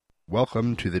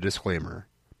Welcome to the disclaimer.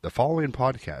 The following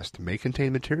podcast may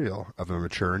contain material of a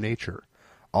mature nature.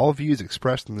 All views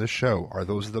expressed in this show are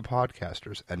those of the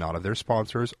podcasters and not of their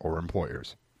sponsors or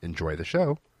employers. Enjoy the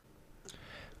show.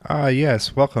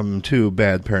 Yes, welcome to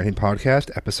Bad Parenting Podcast,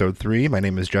 Episode 3. My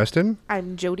name is Justin.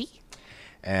 I'm Jody.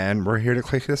 And we're here to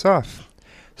kick this off.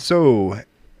 So,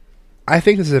 I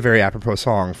think this is a very apropos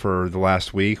song for the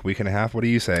last week and a half. What do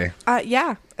you say?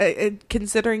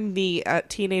 Considering the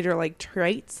teenager-like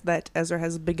traits that Ezra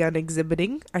has begun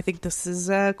exhibiting, I think this is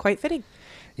quite fitting.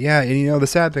 Yeah, and you know, the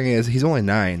sad thing is, he's only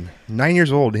 9. 9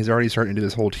 years old, and he's already starting to do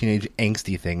this whole teenage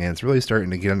angsty thing, and it's really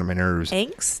starting to get under my nerves.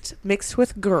 Angst mixed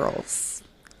with girls.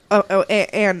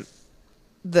 And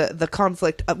the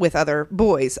conflict with other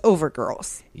boys over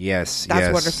girls. Yes,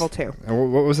 That's wonderful, too.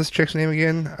 And what was this chick's name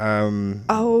again?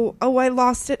 I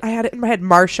lost it. I had it in my head.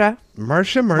 Marsha.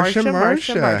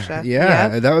 Marsha.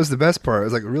 Yeah, that was the best part. I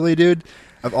was like, really, dude?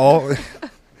 Of all...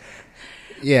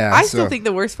 Yeah, I still think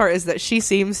the worst part is that she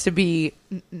seems to be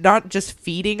not just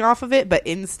feeding off of it, but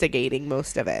instigating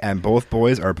most of it. And both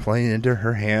boys are playing into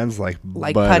her hands like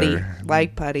butter.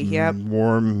 Like putty, yep.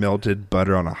 Warm, melted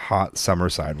butter on a hot summer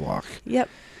sidewalk. Yep.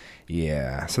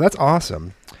 Yeah, so that's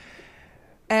awesome.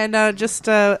 And just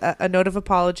a note of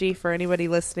apology for anybody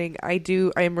listening. I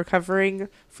am recovering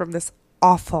from this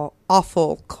awful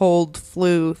cold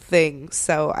flu thing,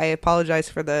 so I apologize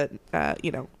for the,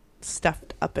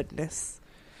 stuffed uppedness.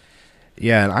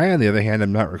 Yeah, and I, on the other hand,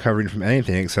 am not recovering from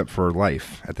anything except for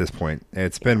life at this point.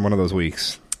 It's been one of those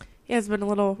weeks. Yeah, it's been a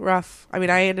little rough. I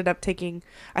mean, I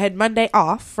had Monday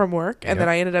off from work, and then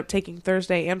I ended up taking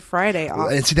Thursday and Friday off.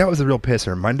 And see, that was the real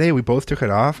pisser. Monday, we both took it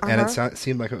off, and it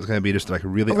seemed like it was going to be just like a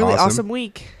really awesome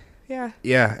week. Yeah.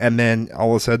 Yeah, and then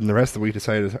all of a sudden, the rest of the week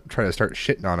decided to try to start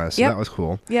shitting on us, so that was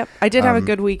cool. Yep. I did have a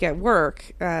good week at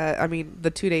work.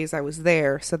 The 2 days I was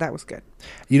there, so that was good.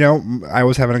 You know, I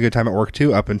was having a good time at work,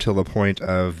 too, up until the point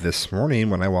of this morning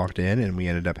when I walked in, and we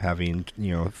ended up having,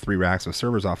 3 racks of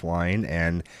servers offline,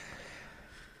 and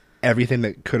everything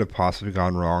that could have possibly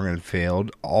gone wrong and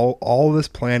failed, all this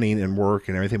planning and work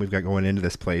and everything we've got going into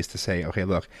this place to say, okay,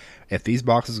 look, if these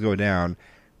boxes go down,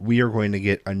 we are going to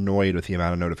get annoyed with the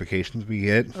amount of notifications we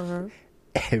get.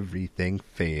 Everything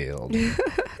failed.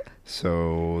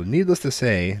 So, needless to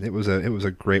say, it was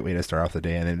a great way to start off the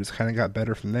day, and it just kind of got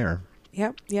better from there.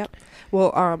 Yep.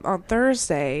 Well, on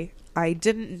Thursday, I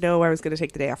didn't know I was going to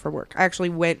take the day off from work. I actually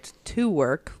went to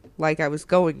work like I was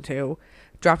going to,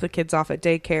 dropped the kids off at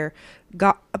daycare,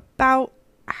 got about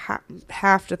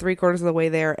half to 3/4 of the way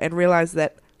there, and realized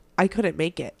that I couldn't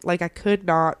make it. Like, I could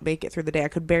not make it through the day. I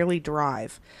could barely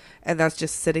drive. And that's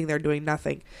just sitting there doing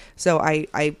nothing. So I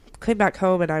came back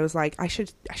home and I was like, I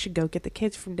should go get the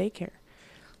kids from daycare.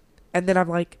 And then I'm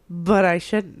like, but I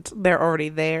shouldn't. They're already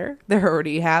there. They're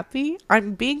already happy.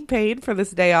 I'm being paid for this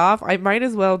day off. I might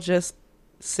as well just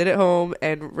sit at home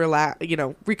and relax,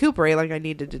 recuperate like I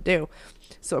needed to do.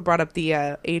 So it brought up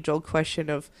the age-old question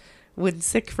of, when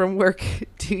sick from work,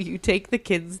 do you take the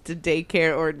kids to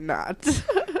daycare or not?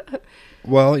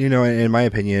 Well, in my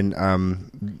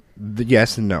opinion,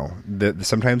 yes and no.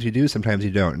 Sometimes you do, sometimes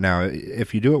you don't. Now,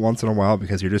 if you do it once in a while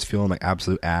because you're just feeling like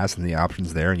absolute ass and the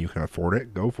option's there and you can afford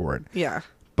it, go for it. Yeah.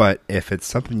 But if it's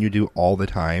something you do all the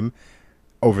time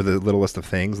over the littlest of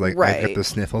things, like I get the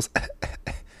sniffles,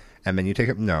 and then you take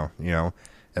it,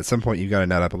 at some point you got to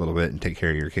nut up a little bit and take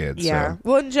care of your kids. Yeah. So.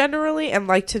 Well, and generally, and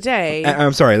like today,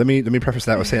 I'm sorry. Let me preface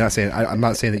that with I'm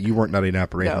not saying that you weren't nutting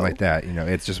up or anything like that.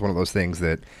 It's just one of those things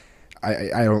that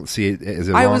I don't see it as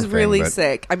a wrong thing. I was really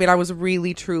sick. I mean, I was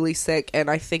really, truly sick,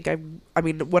 and I think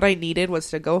what I needed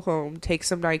was to go home, take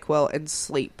some NyQuil, and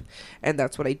sleep, and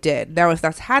that's what I did. Now, if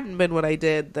that hadn't been what I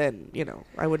did, then,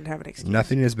 I wouldn't have an excuse.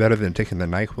 Nothing is better than taking the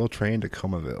NyQuil train to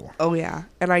Comaville. Oh, yeah,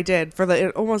 and I did for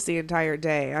almost the entire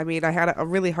day. I mean, I had a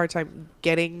really hard time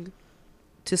getting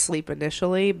to sleep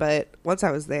initially, but once I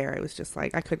was there, it was just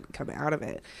like I couldn't come out of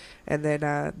it. And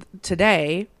then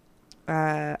today...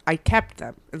 I kept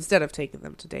them instead of taking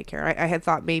them to daycare. I had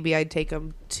thought maybe I'd take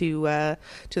them to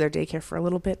their daycare for a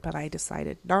little bit, but I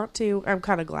decided not to. I'm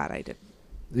kind of glad I didn't.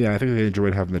 Yeah, I think they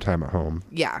enjoyed having the time at home.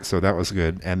 Yeah. So that was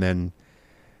good. And then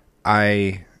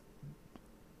I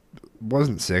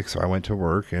wasn't sick, so I went to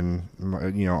work and,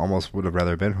 almost would have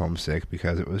rather been homesick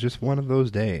because it was just one of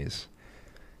those days.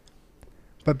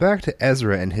 But back to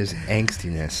Ezra and his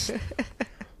angstiness.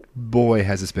 Boy,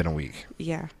 has this been a week.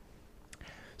 Yeah.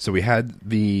 So we had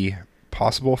the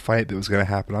possible fight that was going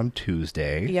to happen on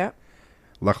Tuesday. Yep.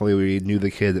 Luckily, we knew the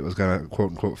kid that was going to,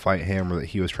 quote-unquote, fight him or that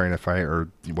he was trying to fight or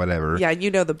whatever. Yeah,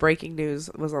 the breaking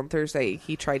news was on Thursday.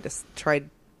 He tried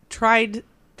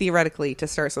theoretically to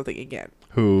start something again.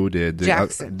 Who did?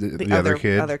 Jackson. The other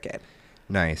kid? Other kid.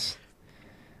 Nice.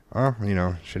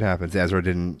 Well, shit happens. Ezra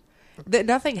didn't.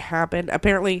 Nothing happened.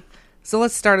 Apparently, so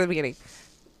let's start at the beginning.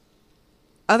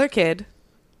 Other kid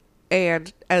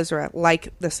and Ezra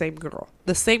like the same girl.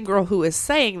 The same girl who is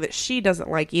saying that she doesn't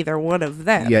like either one of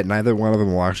them. Yet neither one of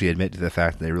them will actually admit to the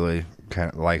fact that they really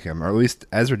kind of like him. Or at least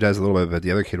Ezra does a little bit, but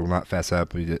the other kid will not fess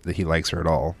up that he likes her at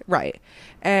all. Right.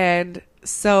 And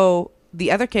so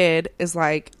the other kid is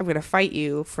like, I'm going to fight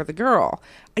you for the girl.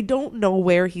 I don't know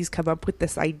where he's come up with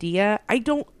this idea. I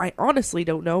honestly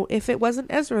don't know if it wasn't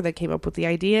Ezra that came up with the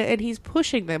idea and he's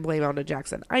pushing the blame onto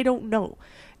Jackson. I don't know.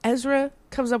 Ezra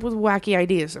comes up with wacky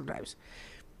ideas sometimes,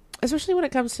 especially when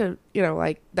it comes to,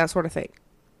 like that sort of thing.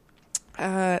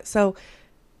 So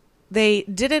they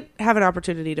didn't have an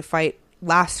opportunity to fight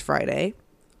last Friday,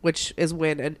 which is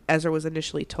when Ezra was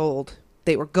initially told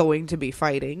they were going to be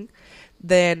fighting.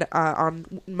 Then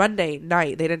on Monday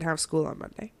night, they didn't have school on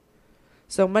Monday.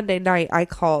 So Monday night, I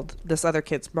called this other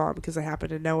kid's mom because I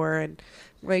happened to know her. And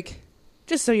like,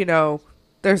 just so you know,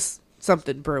 there's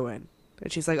something brewing.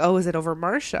 And she's like, oh, is it over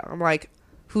Marsha? I'm like,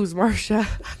 who's Marsha?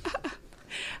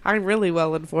 I'm really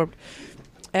well informed.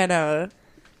 And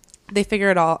we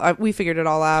figured it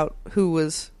all out. Who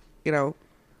was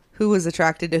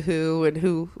attracted to who and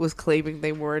who was claiming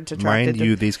they weren't attracted to. Mind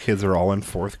you, these kids are all in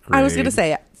 4th grade. I was going to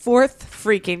say 4th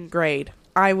freaking grade.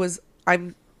 I'm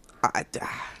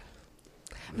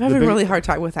having a really hard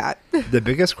time with that. The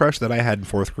biggest crush that I had in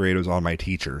 4th grade was on my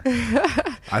teacher.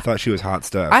 I thought she was hot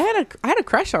stuff. I had a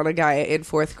crush on a guy in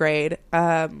 4th grade.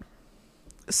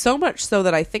 So much so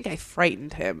that I think I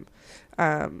frightened him.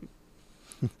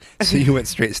 So you went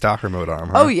straight stalker mode on him,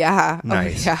 huh? Oh yeah.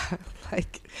 Nice. Oh, yeah.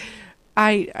 Like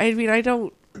I mean I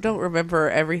don't remember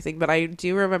everything, but I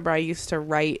do remember I used to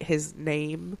write his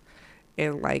name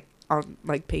in on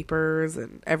papers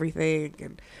and everything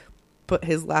and put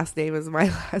his last name as my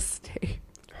last name.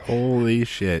 Holy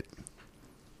shit.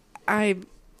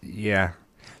 Yeah.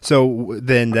 So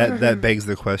then that begs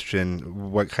the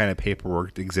question, what kind of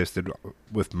paperwork existed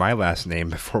with my last name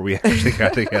before we actually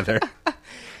got together?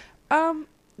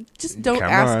 Just don't Come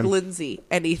ask on. Lindsay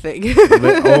anything.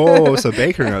 Oh, so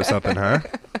Baker knows something, huh?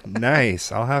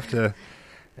 Nice. I'll have to...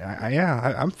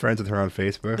 I'm friends with her on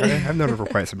Facebook. I've known her for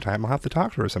quite some time. I'll have to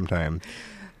talk to her sometime.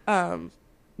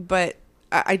 But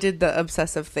I did the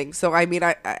obsessive thing. So, I mean,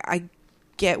 I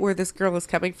get where this girl is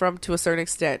coming from to a certain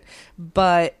extent,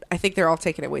 but I think they're all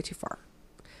taking it way too far.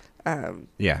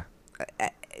 Yeah.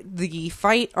 The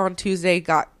fight on Tuesday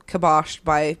got kiboshed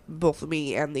by both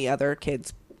me and the other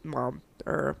kid's mom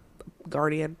or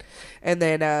guardian. And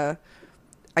then,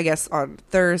 I guess on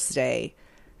Thursday,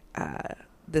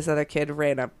 this other kid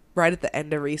ran up right at the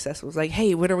end of recess and was like,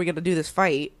 hey, when are we going to do this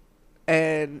fight?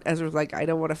 And Ezra was like, I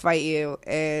don't want to fight you.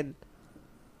 And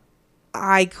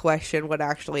I question what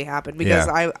actually happened because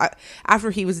I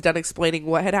after he was done explaining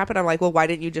what had happened, I'm like, well, why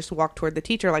didn't you just walk toward the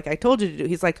teacher like I told you to do?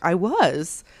 He's like, I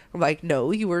was. I'm like,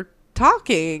 no, you were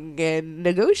talking and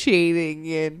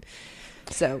negotiating. And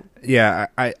so. Yeah,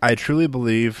 I truly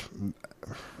believe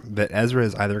that Ezra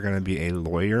is either going to be a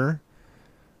lawyer.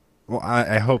 Well,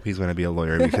 I hope he's going to be a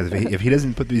lawyer because if he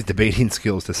doesn't put these debating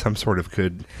skills to some sort of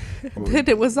good... Then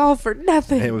it was all for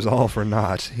nothing. It was all for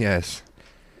naught, yes.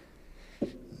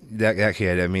 That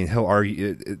kid, I mean, he'll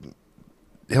argue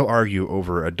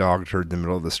over a dog turd in the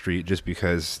middle of the street just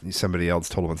because somebody else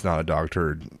told him it's not a dog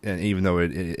turd, and even though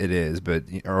it is, but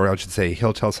or I should say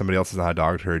he'll tell somebody else it's not a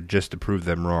dog turd just to prove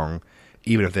them wrong,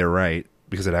 even if they're right,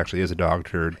 because it actually is a dog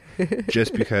turd,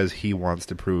 just because he wants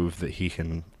to prove that he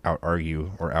can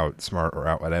out-argue or out-smart or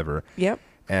out-whatever. Yep.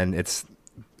 And it's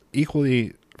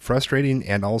equally frustrating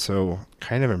and also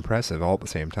kind of impressive all at the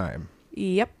same time.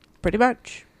 Yep, pretty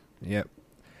much. Yep.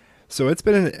 So it's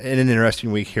been an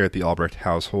interesting week here at the Albrecht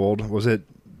household. Was it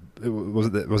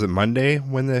Monday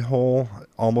when the whole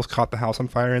almost caught the house on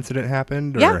fire incident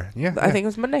happened? Yeah, I think it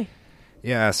was Monday.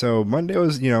 Yeah, so Monday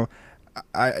was,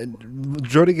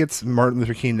 Jody gets Martin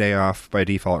Luther King Day off by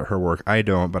default at her work. I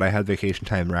don't, but I had vacation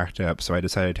time racked up, so I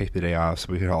decided to take the day off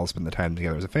so we could all spend the time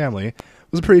together as a family. It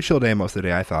was a pretty chill day most of the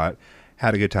day, I thought.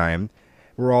 Had a good time.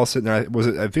 We're all sitting there.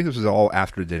 I think this was all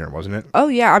after dinner, wasn't it? Oh,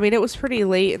 yeah. I mean, it was pretty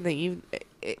late in the evening.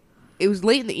 It was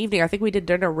late in the evening. I think we did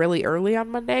dinner really early on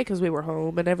Monday because we were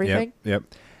home and everything. Yep.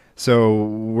 So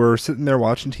we're sitting there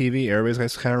watching TV.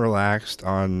 Everybody's kind of relaxed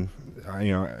in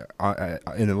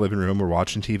the living room. We're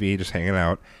watching TV, just hanging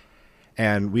out.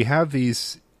 And we have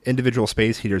these individual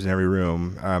space heaters in every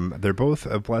room. They're both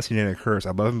a blessing and a curse.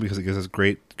 I love them because it gives us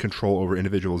great control over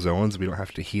individual zones. We don't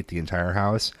have to heat the entire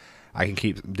house. I can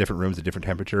keep different rooms at different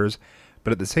temperatures.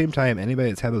 But at the same time, anybody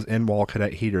that's had those in-wall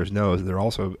cadet heaters knows they're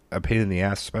also a pain in the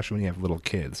ass, especially when you have little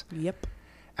kids. Yep.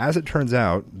 As it turns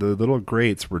out, the little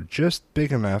grates were just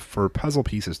big enough for puzzle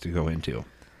pieces to go into.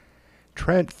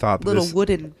 Trent thought little this,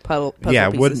 wooden puzzle yeah,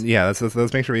 pieces. wooden. Yeah,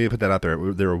 let's make sure we put that out there.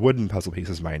 There were wooden puzzle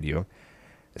pieces, mind you.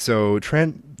 So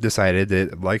Trent decided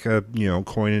that, like a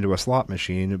coin into a slot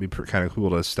machine, it'd be kind of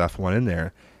cool to stuff one in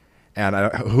there. And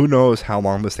who knows how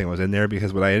long this thing was in there,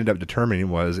 because what I ended up determining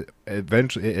was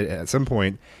eventually, at some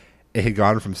point, it had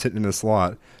gone from sitting in the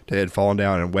slot to it had fallen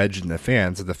down and wedged in the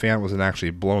fan, so the fan wasn't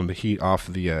actually blowing the heat off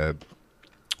the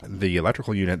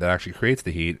electrical unit that actually creates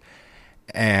the heat.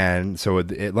 And so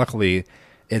it luckily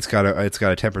it's got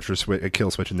a temperature switch, a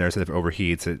kill switch in there, so if it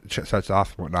overheats, it shuts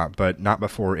off and whatnot. But not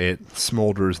before it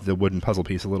smolders the wooden puzzle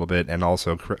piece a little bit, and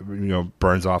also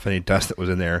burns off any dust that was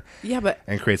in there. Yeah, but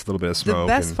and creates a little bit of smoke.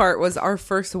 The best part was our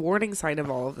first warning sign of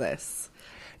all of this.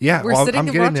 Yeah, we're sitting I'm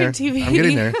and getting watching there. TV. I'm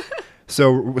getting there.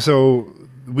 So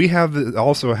we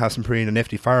also have some pretty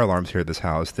nifty fire alarms here at this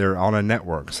house. They're on a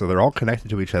network, so they're all connected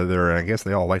to each other, and I guess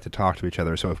they all like to talk to each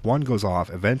other. So if one goes off,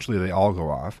 eventually they all go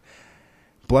off.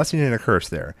 Blessing and a curse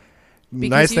there. Because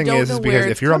nice thing is because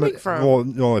if you're on the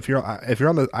if you're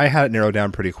on the, I had it narrowed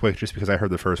down pretty quick just because I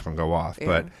heard the first one go off. Yeah.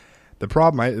 But the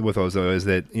problem with those though is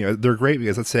that they're great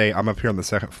because let's say I'm up here on the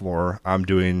second floor, I'm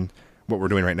doing what we're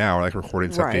doing right now, like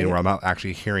recording something where I'm not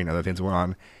actually hearing other things going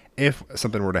on. If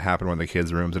something were to happen in one of the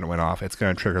kids' rooms and it went off, it's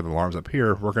going to trigger the alarms up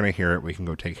here. We're going to hear it. We can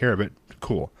go take care of it.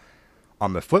 Cool.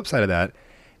 On the flip side of that,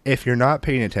 if you're not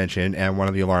paying attention and one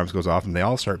of the alarms goes off and they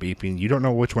all start beeping, you don't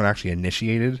know which one actually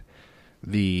initiated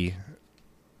the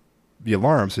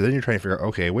alarm. So then you're trying to figure out,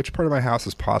 okay, which part of my house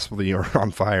is possibly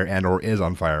on fire and or is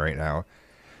on fire right now.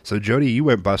 So Jody, you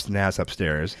went busting ass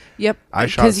upstairs. Yep.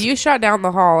 Because you shot down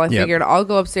the hall. I figured I'll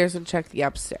go upstairs and check the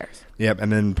upstairs. Yep.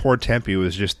 And then poor Tempe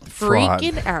was just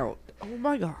freaking out. Oh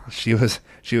my gosh. She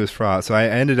was fraught. So I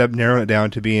ended up narrowing it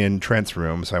down to be in Trent's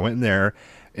room. So I went in there,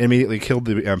 immediately killed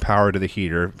the power to the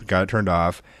heater, got it turned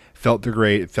off, felt the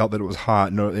grate, felt that it was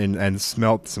hot, and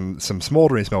smelt some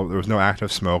smoldering smoke. There was no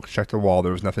active smoke. Checked the wall.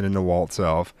 There was nothing in the wall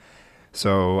itself.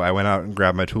 So I went out and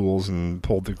grabbed my tools and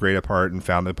pulled the grate apart and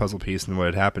found the puzzle piece. And what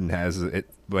had happened is it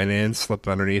went in, slipped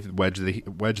underneath, wedged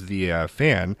the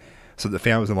fan, so the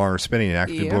fan was no longer spinning and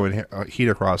actually blowing heat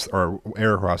across or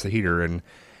air across the heater, and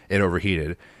it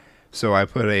overheated. So I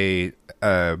put a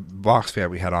box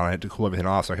fan we had on it to cool everything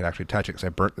off, so I could actually touch it, because I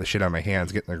burnt the shit out of my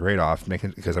hands getting the grate off,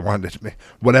 because I wanted to,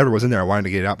 whatever was in there, I wanted to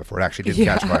get it out before it actually did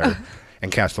catch fire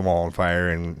and catch the wall on fire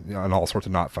and all sorts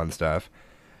of not fun stuff.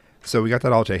 So we got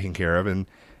that all taken care of, and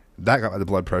that got the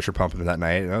blood pressure pumping that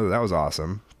night. That was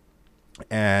awesome.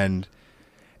 And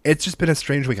it's just been a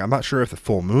strange week. I'm not sure if the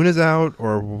full moon is out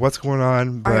or what's going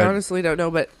on. But I honestly don't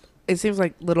know, but it seems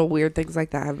like little weird things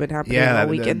like that have been happening all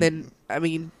week. And then, I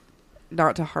mean,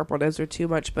 not to harp on Ezra too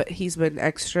much, but he's been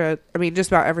extra. I mean,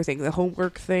 just about everything. The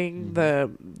homework thing,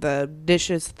 the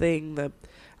dishes thing,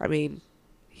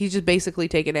 he's just basically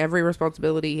taken every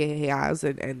responsibility he has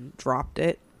and dropped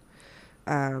it.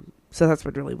 So that's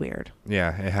been really weird.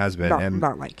 Yeah, it has been.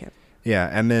 Not like him. Yeah,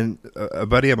 and then a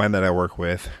buddy of mine that I work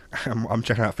with, I'm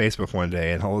checking out Facebook one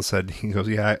day, and all of a sudden he goes,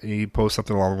 he posts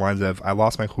something along the lines of, I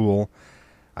lost my cool.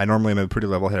 I normally am a pretty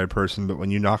level-headed person, but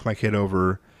when you knock my kid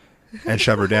over and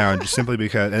shove her down, just simply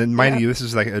because, and mind you, this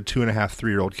is like a 2.5,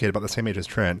 3-year-old kid, about the same age as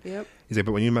Trent. Yep. He's like,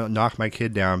 but when you knock my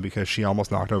kid down because she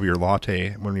almost knocked over your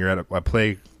latte when you're at a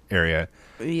play area,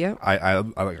 yep. I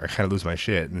kind of lose my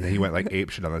shit. And he went like ape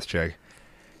shit on this chick.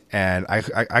 And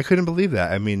I couldn't believe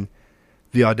that. I mean,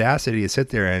 the audacity to sit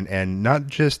there and not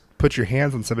just put your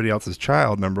hands on somebody else's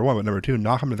child, number one, but number two,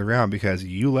 knock them to the ground because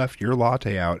you left your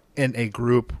latte out in a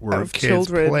group where kids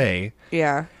children play.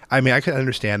 Yeah. I mean, I could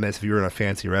understand this if you were in a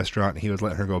fancy restaurant and he was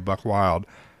letting her go buck wild.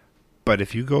 But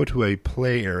if you go to a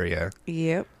play area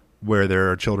where there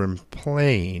are children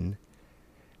playing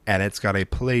and it's got a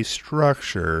play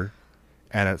structure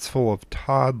and it's full of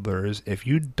toddlers, if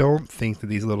you don't think that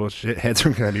these little shitheads are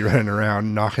going to be running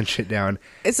around knocking shit down,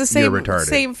 it's the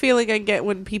same feeling I get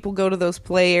when people go to those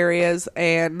play areas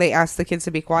and they ask the kids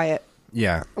to be quiet.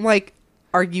 Yeah. I'm like,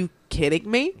 are you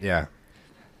kidding me? Yeah.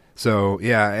 So,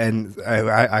 yeah, and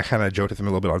I kind of joked with him a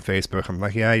little bit on Facebook. I'm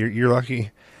like, yeah, you're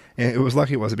lucky. And it was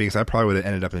lucky it wasn't because I probably would have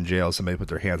ended up in jail if somebody put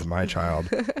their hands on my child.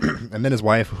 And then his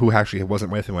wife, who actually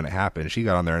wasn't with him when it happened, she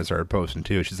got on there and started posting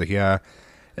too. She's like, yeah,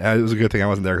 it was a good thing I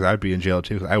wasn't there because I'd be in jail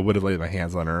too. I would have laid my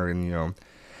hands on her. And,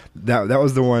 that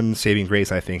was the one saving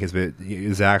grace, I think, is that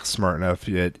Zach's smart enough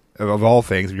that, of all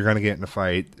things, if you're going to get in a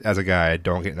fight as a guy,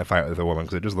 don't get in a fight with a woman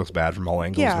because it just looks bad from all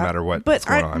angles, no matter what's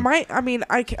going on.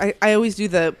 I always do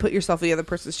the put yourself in the other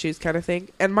person's shoes kind of thing.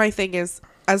 And my thing is,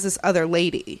 as this other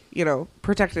lady,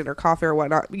 protecting her coffee or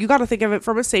whatnot. You got to think of it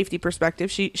from a safety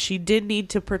perspective. She did need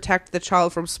to protect the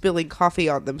child from spilling coffee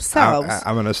on themselves.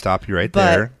 I'm going to stop you right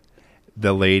there.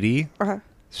 The lady,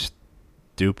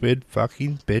 stupid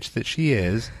fucking bitch that she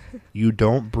is, you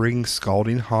don't bring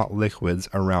scalding hot liquids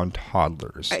around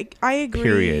toddlers. I agree.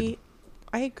 Period.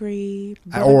 I agree.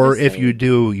 Or if you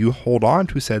do, you hold on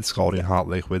to said scalding hot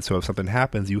liquid, so if something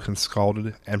happens, you can scald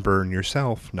it and burn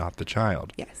yourself, not the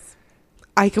child. Yes.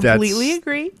 I completely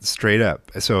agree. Straight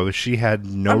up. So she had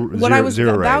what I was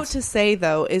about rights. to say,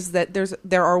 though, is that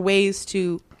there are ways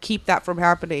to keep that from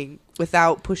happening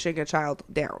without pushing a child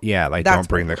down. Yeah, like don't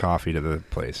bring the coffee to the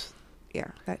place. Yeah,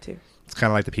 that too. It's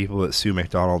kind of like the people that sue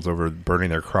McDonald's over burning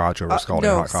their crotch over scalding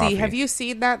hot coffee. See, have you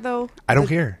seen that, though? I don't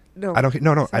care. No, I don't.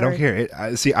 No, sorry. I don't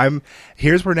care.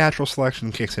 Here's where natural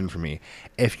selection kicks in for me.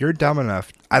 If you're dumb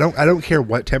enough, I don't care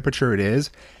what temperature it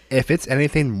is. If it's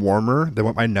anything warmer than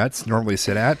what my nuts normally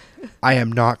sit at, I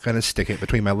am not going to stick it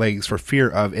between my legs for fear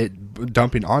of it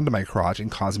dumping onto my crotch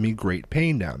and causing me great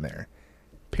pain down there.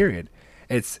 Period.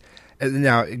 It's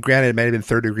now, granted, it may have been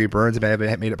 3rd-degree burns. It may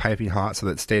have made it piping hot so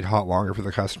that it stayed hot longer for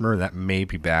the customer. That may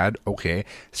be bad. Okay.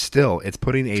 Still, it's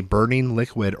putting a burning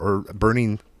liquid or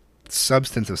burning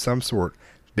substance of some sort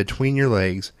between your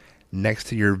legs next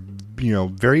to your,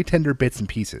 very tender bits and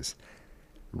pieces.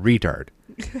 Retard.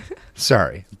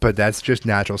 Sorry, but that's just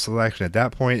natural selection. At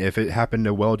that point, if it happened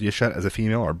to weld you shut as a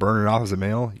female or burn it off as a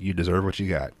male, you deserve what you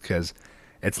got, because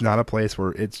it's not a place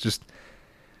where it's just...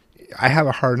 I have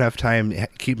a hard enough time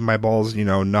keeping my balls,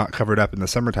 not covered up in the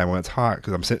summertime when it's hot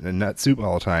because I'm sitting in nut soup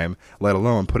all the time, let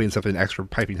alone putting something extra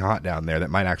piping hot down there that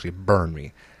might actually burn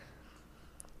me.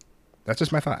 That's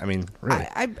just my thought. I mean, really.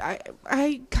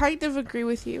 I kind of agree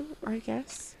with you, I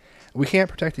guess. We can't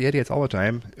protect the idiots all the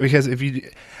time, because if you...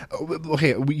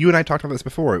 Okay, you and I talked about this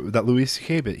before, that Louis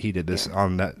C.K. bit he did this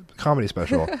on that comedy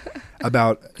special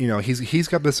about, he's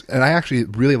got this... And I actually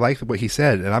really like what he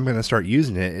said, and I'm going to start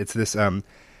using it. It's this...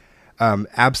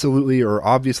 absolutely or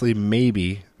obviously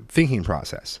maybe thinking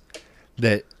process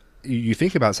that you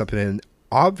think about something and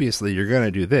obviously you're going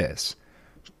to do this,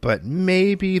 but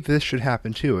maybe this should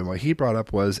happen too. And what he brought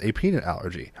up was a peanut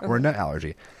allergy or a nut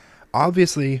allergy.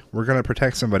 Obviously, we're going to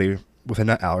protect somebody with a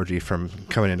nut allergy from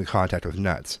coming into contact with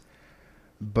nuts.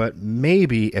 But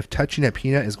maybe if touching a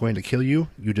peanut is going to kill you,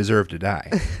 you deserve to die.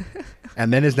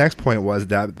 And then his next point is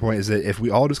that if we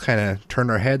all just kind of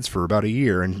turned our heads for about a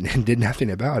year and did nothing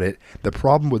about it, the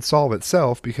problem would solve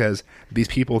itself, because these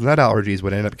people with nut allergies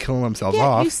would end up killing themselves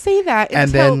off. You say that,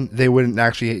 and then they would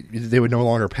no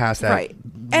longer pass that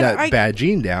bad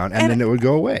gene down, and then it would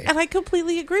go away. And I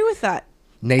completely agree with that.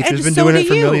 Nature's been doing it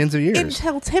for millions of years.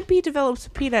 Until Tempe develops a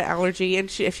peanut allergy, and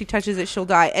if she touches it, she'll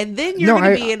die. And then you're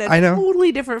going to be in a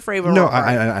totally different frame of mind.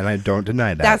 I don't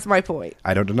deny that. That's my point.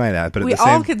 I don't deny that. But we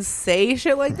all can say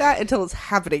shit like that until it's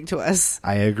happening to us.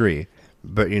 I agree.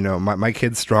 But, my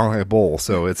kid's strong like a bull,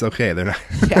 so it's okay. They're not...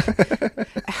 Yeah.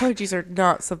 Allergies are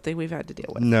not something we've had to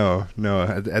deal with. No.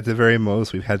 At the very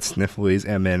most, we've had sniffles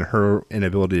and then her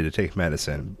inability to take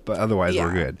medicine. But otherwise,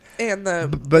 we're good. And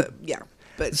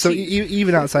But so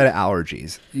even outside of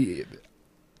allergies,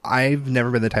 I've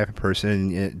never been the type of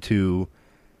person to,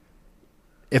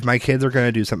 if my kids are going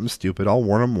to do something stupid, I'll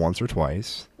warn them once or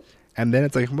twice. And then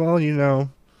it's like, well,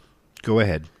 go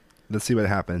ahead. Let's see what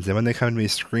happens. And when they come to me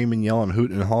screaming, yelling,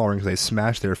 hooting, and hollering because they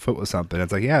smashed their foot with something,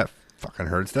 it's like, yeah, it fucking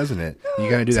hurts, doesn't it? You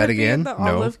going to do that again? The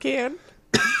olive can?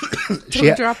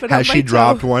 Has she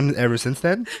dropped one ever since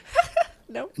then?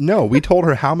 No, we told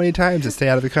her how many times to stay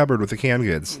out of the cupboard with the canned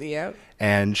goods. Yep.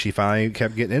 And she finally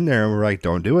kept getting in there, and we're like,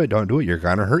 don't do it. You're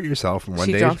going to hurt yourself. And one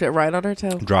day, she dropped it right on her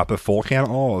toe. Dropped a full can of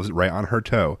olives right on her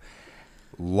toe.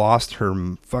 Lost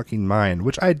her fucking mind,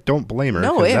 which I don't blame her.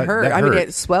 No, it hurt. I mean,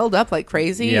 it swelled up like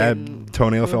crazy. Yeah,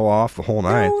 toenail fell off, the whole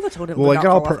nine. No, the toenail did not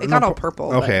fall off. It got all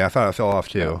purple. Okay, I thought it fell off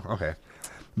too. No. Okay.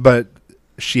 But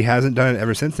she hasn't done it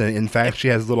ever since then. In fact, she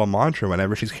has a little mantra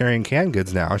whenever she's carrying canned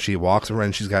goods now. She walks around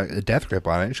and she's got a death grip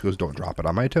on it. And she goes, don't drop it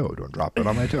on my toe. Don't drop it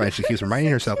on my toe. And she keeps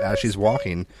reminding herself as she's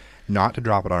walking not to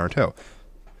drop it on her toe.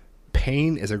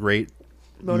 Pain is a great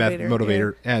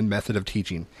motivator and method of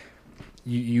teaching.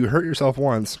 You hurt yourself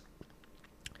once,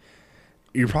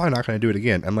 you're probably not going to do it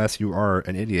again unless you are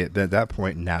an idiot. Then at that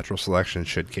point, natural selection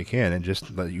should kick in and just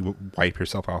let you wipe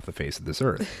yourself off the face of this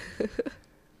earth.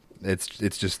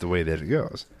 It's just the way that it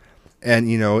goes. And,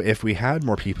 if we had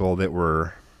more people that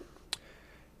were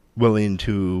willing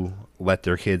to let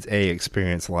their kids,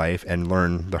 experience life and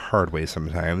learn the hard way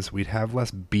sometimes, we'd have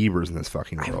less Biebers in this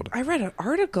fucking world. I read an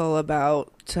article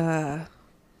about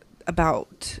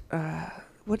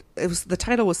what it was, the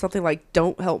title was something like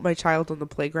 "Don't Help My Child on the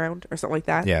Playground" or something like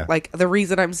that. Yeah. Like, the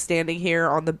reason I'm standing here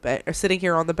on the or sitting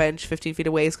here on the bench 15 feet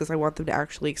away is because I want them to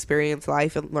actually experience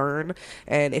life and learn.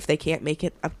 And if they can't make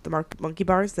it up the monkey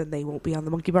bars, then they won't be on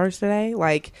the monkey bars today.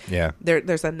 Like, Yeah.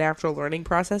 there's a natural learning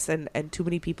process, and too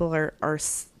many people are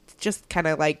just kind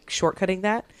of like shortcutting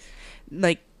that,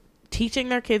 like teaching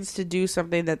their kids to do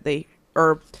something that they,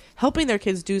 or helping their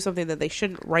kids do something that they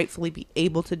shouldn't rightfully be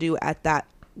able to do at that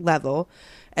level,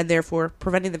 and therefore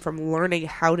preventing them from learning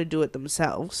how to do it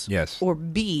themselves. Yes. Or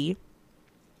B,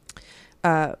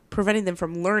 preventing them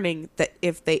from learning that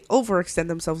if they overextend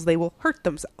themselves, they will hurt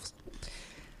themselves.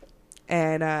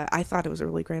 And I thought it was a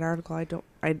really great article.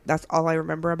 That's all I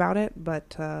remember about it,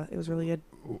 but it was really good.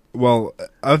 Well,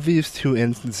 of these two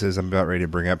instances I'm about ready to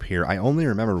bring up here, I only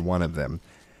remember one of them.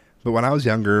 But when I was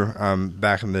younger,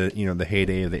 back in the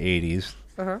heyday of the 80s,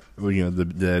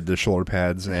 the shoulder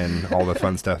pads and all the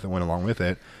fun stuff that went along with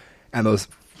it, and those,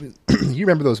 you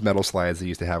remember those metal slides they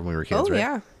used to have when we were kids, Oh, right?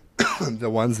 yeah. The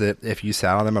ones that if you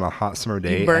sat on them on a hot summer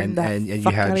day burned and the you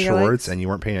fuck had out of your shorts legs. and you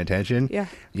weren't paying attention,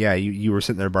 Yeah. you were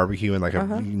sitting there barbecuing like a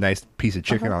nice piece of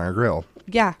chicken on a grill.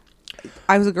 Yeah.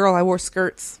 I was a girl. I wore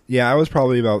skirts. Yeah, I was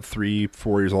probably about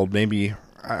 3-4 years old, maybe.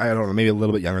 I don't know, maybe a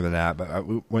little bit younger than that, but I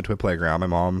went to a playground. My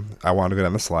mom, I wanted to go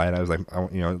down the slide. I was like,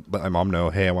 let my mom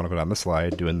know, hey, I want to go down the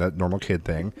slide, doing that normal kid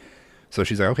thing. So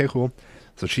she's like, okay, cool.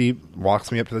 So she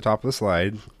walks me up to the top of the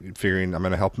slide, figuring I'm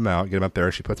going to help him out, get him up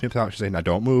there. She puts me up top. She's like, now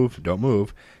don't move, don't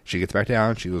move. She gets back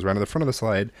down. She goes around to the front of the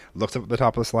slide, looks up at the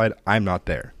top of the slide. I'm not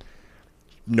there.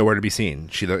 Nowhere to be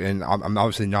seen. And I'm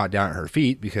obviously not down at her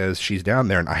feet because she's down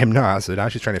there and I'm not. So now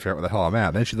she's trying to figure out where the hell I'm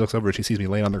at. Then she looks over and she sees me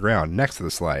laying on the ground next to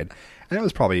the slide. And it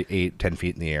was probably 8-10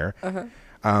 feet in the air.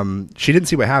 She didn't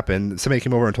see what happened. Somebody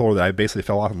came over and told her that I basically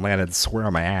fell off and landed square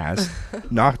on my ass,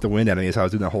 knocked the wind out of me. So I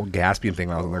was doing that whole gasping thing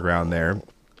when I was on the ground there.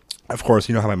 Of course,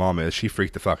 you know how my mom is. She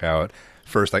freaked the fuck out.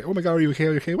 First, like, oh my God, are you okay?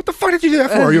 Are you okay? What the fuck did you do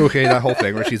that for? Are you okay? That whole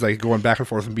thing where she's like going back and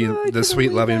forth and being the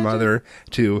sweet, loving mother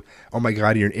to, oh my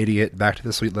God, you're an idiot. Back to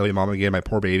the sweet, loving mom again, my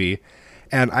poor baby.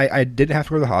 And I didn't have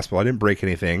to go to the hospital. I didn't break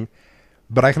anything.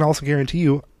 But I can also guarantee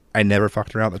you, I never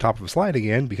fucked around at the top of a slide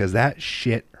again because that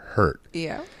shit hurt.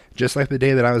 Yeah. Just like the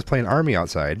day that I was playing Army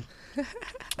outside.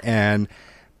 And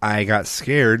I got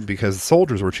scared because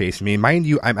soldiers were chasing me. Mind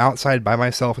you, I'm outside by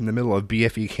myself in the middle of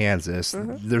BFE, Kansas.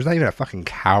 There's not even a fucking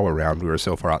cow around. We were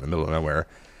so far out in the middle of nowhere.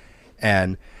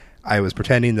 And I was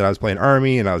pretending that I was playing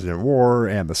Army and I was in war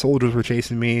and the soldiers were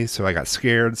chasing me. So I got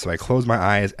scared. So I closed my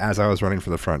eyes as I was running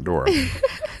for the front door.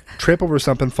 Trip over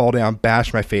something, fall down,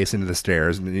 bash my face into the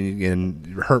stairs and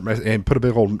hurt and put a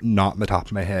big old knot in the top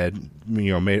of my head.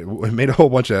 Made a whole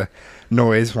bunch of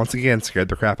noise. Once again, scared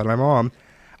the crap out of my mom.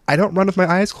 I don't run with my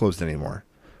eyes closed anymore.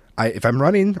 If I'm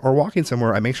running or walking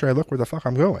somewhere, I make sure I look where the fuck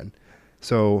I'm going.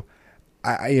 So,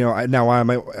 now am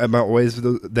I always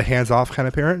the hands off kind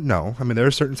of parent? No. I mean, there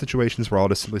are certain situations where I'll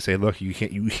just simply say, look, you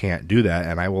can't do that,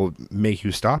 and I will make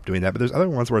you stop doing that. But there's other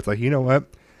ones where it's like, you know what,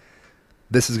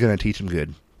 this is going to teach them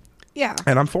good. Yeah.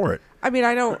 And I'm for it. I mean,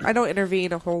 I don't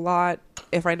intervene a whole lot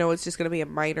if I know it's just going to be a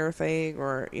minor thing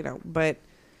or, but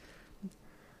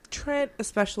Trent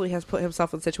especially has put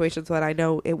himself in situations that I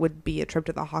know it would be a trip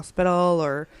to the hospital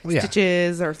or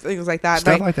stitches or things like that.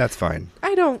 Stuff like that's fine.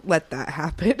 I don't let that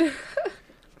happen.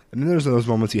 And then there's those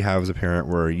moments you have as a parent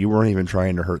where you weren't even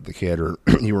trying to hurt the kid, or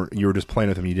you were just playing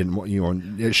with them. You didn't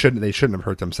want they shouldn't have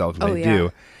hurt themselves when they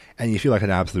do, and you feel like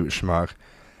an absolute schmuck.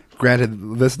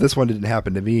 Granted, this one didn't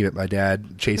happen to me, but my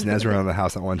dad chasing Ezra around the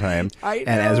house at one time, and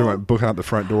Ezra went booking out the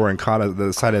front door and caught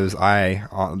the side of his eye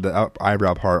on the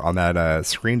eyebrow part on that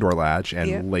screen door latch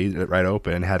and laid it right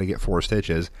open and had to get 4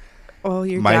 stitches. Oh,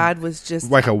 your dad was just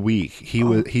like a week.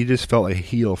 He just felt like a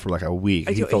heel for like a week.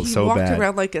 He felt so bad. He walked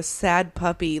around like a sad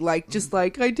puppy, like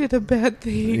I did a bad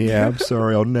thing. Yeah, I'm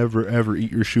sorry. I'll never ever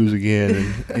eat your shoes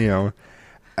again. And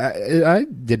I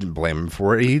didn't blame him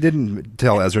for it. He didn't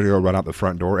tell Ezra to go run out the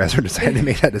front door. Ezra decided to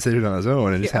make that decision on his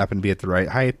own, and just happened to be at the right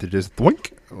height to just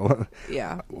boink,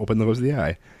 open the nose of the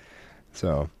eye.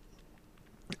 So,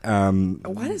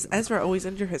 why does Ezra always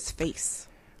injure his face?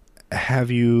 Have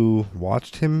you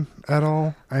watched him at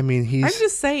all? I mean, I'm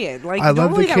just saying. Like, I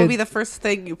normally that would be the first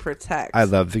thing you protect. I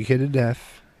love the kid to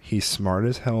death. He's smart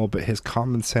as hell, but his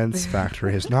common sense factor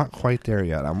is not quite there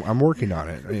yet. I'm working on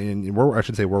it. I mean, we're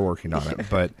working on it,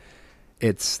 but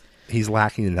he's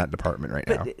lacking in that department right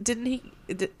now. Didn't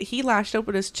he lashed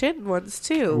open his chin once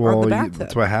too on the bathtub?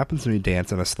 That's what happens when you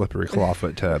dance in a slippery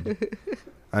clawfoot tub.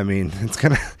 I mean,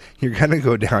 you're gonna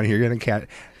go down. You're gonna catch.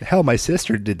 Hell, my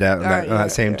sister did that on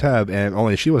that same tub, and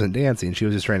only she wasn't dancing. She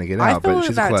was just trying to get out. But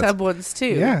she's that tub once too.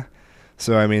 Yeah.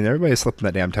 So I mean, everybody slipped in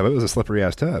that damn tub. It was a slippery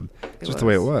ass tub. It's just the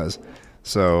way it was.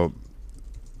 So,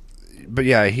 but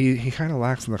yeah, he kind of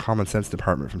lacks in the common sense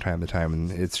department from time to time,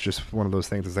 and it's just one of those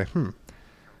things. It's like,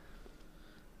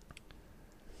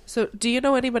 So, do you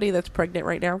know anybody that's pregnant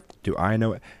right now? do I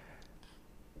know?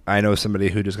 I know somebody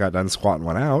who just got done squatting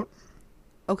one out.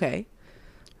 Okay.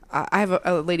 I have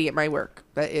a lady at my work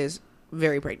that is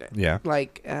very pregnant. Yeah.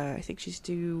 Like, I think she's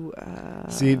due.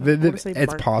 See, I wanna say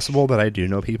it's March. possible that I do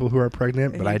know people who are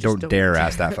pregnant, And but you I just don't dare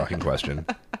ask that fucking question.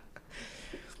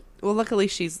 Well, luckily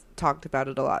she's talked about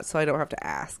it a lot, so I don't have to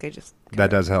ask. I just That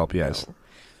does help, yes.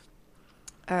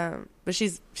 know. But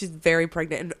she's very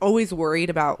pregnant and always worried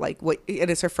about like what, and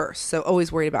it's her first, so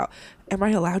always worried about, am I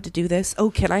allowed to do this? Oh,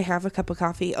 can I have a cup of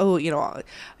coffee? Oh,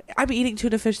 I'm eating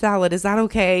tuna fish salad. Is that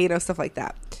okay? Stuff like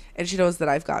that. And she knows that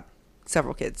I've got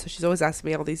several kids, so she's always asking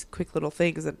me all these quick little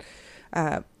things. And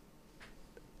I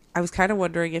was kind of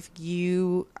wondering if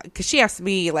because she asked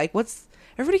me like,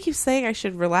 everybody keeps saying I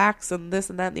should relax and this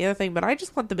and that and the other thing, but I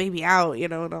just want the baby out,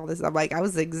 and all this. I'm like, I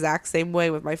was the exact same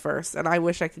way with my first, and I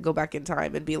wish I could go back in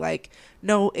time and be like,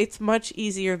 no, it's much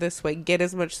easier this way. Get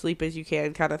as much sleep as you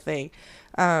can, kind of thing.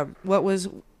 What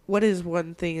is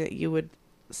one thing that you would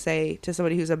say to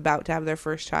somebody who's about to have their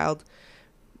first child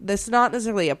that's not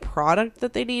necessarily a product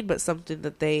that they need, but something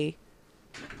that they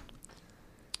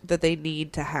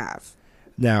need to have?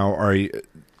 Now,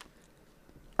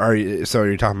 so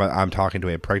you're talking about I'm talking to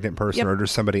a pregnant person, Yep. or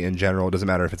just somebody in general? It doesn't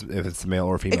matter if it's male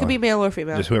or female. It could be male or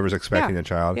female. Just whoever's expecting a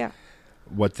child. Yeah.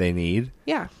 What they need.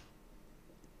 Yeah.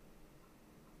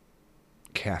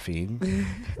 Caffeine.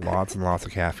 Lots and lots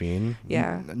of caffeine.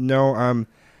 Yeah. No,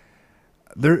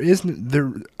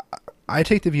 I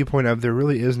take the viewpoint of there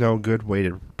really is no good way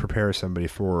to prepare somebody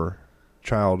for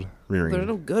child rearing. There's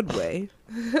no good way.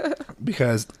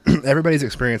 Because everybody's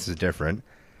experience is different.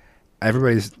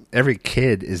 Every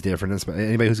kid is different.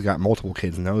 Anybody who's got multiple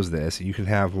kids knows this. You can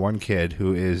have one kid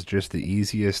who is just the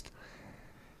easiest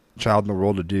child in the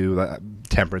world to do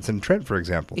temperance. And Trent, for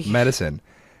example, medicine.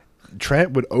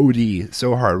 Trent would OD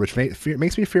so hard, which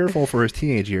makes me fearful for his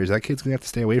teenage years. That kid's going to have to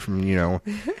stay away from,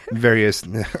 various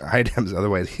items.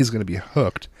 Otherwise, he's going to be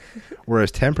hooked.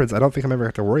 Whereas temperance, I don't think I'm ever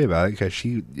going to have to worry about it because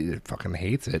she fucking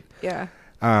hates it. Yeah.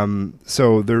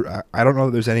 So I don't know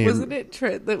that there's any. Wasn't it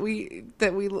Trent that we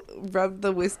rubbed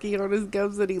the whiskey on his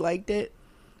gums and he liked it?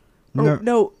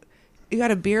 No, you got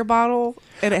a beer bottle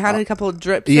and it had a couple of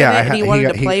drips in it, and he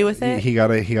wanted to play with it. He got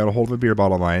a hold of a beer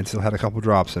bottle of mine, still had a couple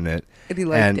drops in it, and he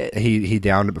liked it. He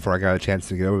downed it before I got a chance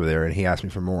to get over there, and he asked me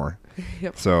for more.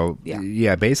 Yep. So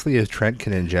yeah, basically, if Trent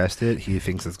can ingest it, he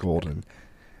thinks it's golden.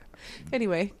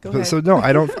 Anyway, go ahead. So no,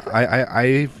 I don't.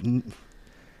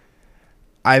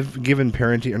 I've given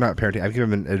I've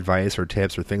given advice or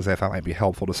tips or things I thought might be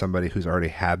helpful to somebody who's already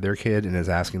had their kid and is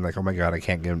asking like, oh my God, I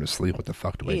can't get him to sleep. What the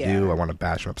fuck do I do? I want to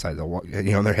bash them upside the wall,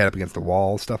 their head up against the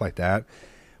wall, stuff like that.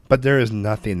 But there is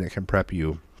nothing that can prep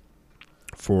you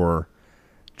for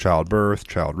childbirth,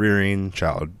 child rearing,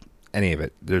 any of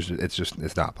it.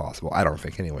 It's not possible. I don't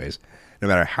think anyways. No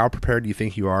matter how prepared you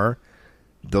think you are,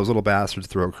 those little bastards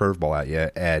throw a curveball at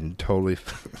you and totally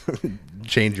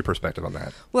change your perspective on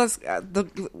that. Well,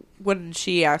 when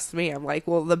she asked me, I'm like,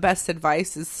 well, the best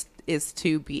advice is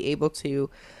to be able to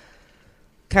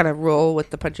kind of roll with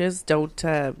the punches. Don't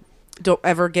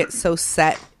ever get so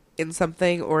set in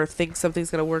something or think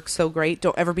something's going to work so great.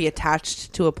 Don't ever be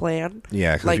attached to a plan.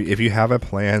 Yeah, because if you have a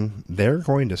plan, they're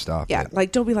going to stop it.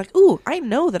 Like don't be like, ooh, I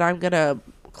know that I'm going to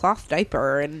cloth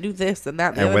diaper and do this and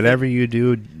that. And whatever you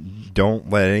do, don't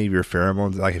let any of your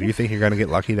pheromones, like if you think you're going to get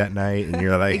lucky that night and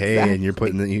you're like, exactly. Hey, and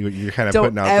you're you're kind of don't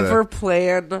putting out ever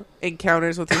plan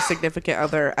encounters with your significant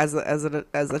other as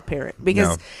a parent,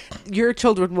 because your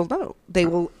children will know. They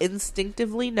will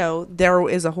instinctively know there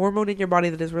is a hormone in your body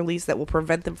that is released that will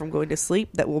prevent them from going to sleep,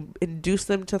 that will induce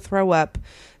them to throw up.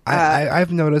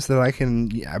 I've noticed that I can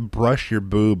brush your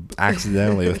boob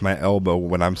accidentally with my elbow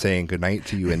when I'm saying goodnight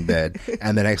to you in bed,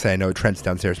 and the next thing I know, Trent's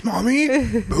downstairs,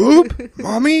 Mommy, boob,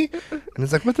 Mommy, and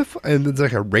it's like, what the fuck? And it's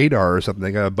like a radar or something.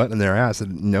 They got a button in their ass that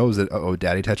knows that,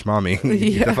 Daddy touched Mommy.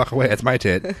 Get the fuck away, it's my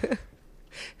tit.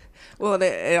 Well, and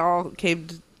it all came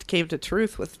to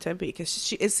truth with Tempe,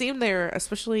 because it seemed there,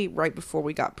 especially right before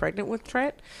we got pregnant with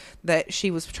Trent, that she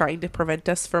was trying to prevent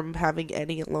us from having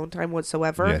any alone time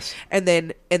whatsoever. Yes. And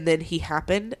then he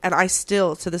happened, and I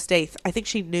still, to this day, I think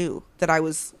she knew that I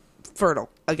was fertile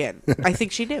again. I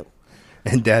think she knew.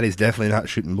 And Daddy's definitely not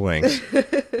shooting blanks.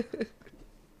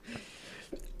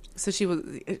 So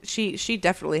she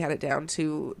definitely had it down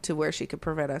to where she could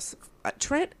prevent us.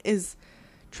 Trent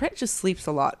just sleeps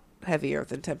a lot heavier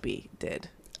than Tempe did.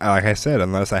 Like I said,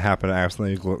 unless I happen to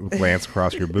accidentally glance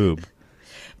across your boob.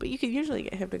 But you can usually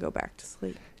get him to go back to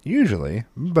sleep. Usually,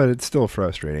 but it's still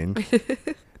frustrating.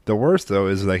 The worst though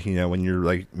is like, you know, when you're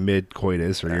like mid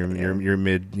coitus or you're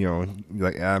mid, you know,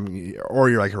 like or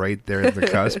you're like right there at the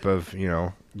cusp of, you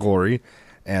know, glory,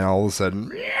 and all of a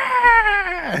sudden,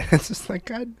 it's just like,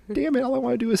 God damn it! All I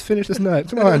want to do is finish this nut.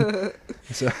 Come on.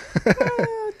 So,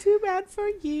 Oh, too bad for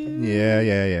you.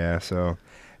 yeah. So,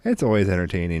 it's always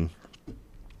entertaining.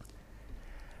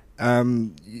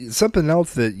 Something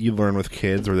else that you learn with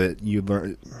kids, or that you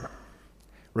learn,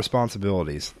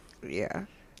 responsibilities. Yeah.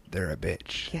 They're a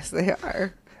bitch. Yes, they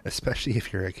are. Especially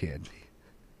if you're a kid.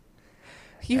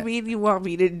 You mean you want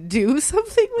me to do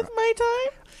something with my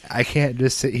time? I can't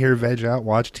just sit here, veg out,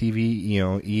 watch TV, you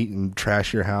know, eat and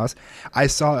trash your house. I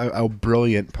saw a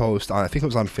brilliant post on, I think it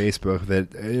was on Facebook,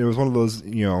 that it was one of those,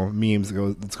 you know, memes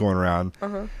that's going around.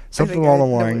 Uh-huh. Something along the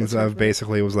lines of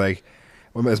basically it was like,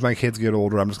 well, as my kids get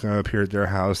older, I'm just going to appear at their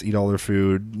house, eat all their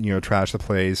food, you know, trash the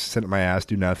place, sit at my ass,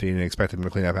 do nothing, and expect them to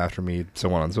clean up after me,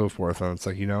 so on and so forth. And it's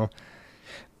like, you know,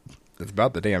 it's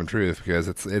about the damn truth, because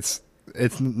it's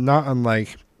not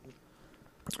unlike,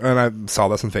 and I saw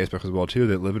this on Facebook as well too,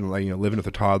 that living with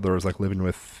a toddler is like living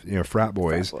with, you know, frat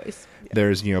boys. Yeah.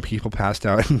 There's, you know, people passed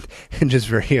out in just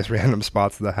various random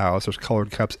spots of the house. There's colored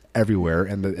cups everywhere,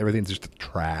 and everything's just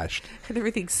trashed. And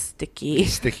everything's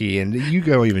sticky. And you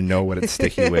don't even know what it's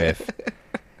sticky with.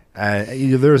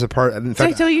 There was a part. In Did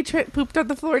fact, I tell you Trent pooped on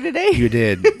the floor today? You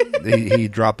did. he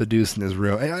dropped the deuce in his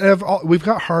room. And we've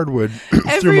got hardwood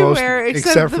everywhere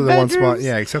except for the one bedrooms. spot.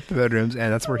 Yeah, except the bedrooms,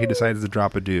 and that's where he decided to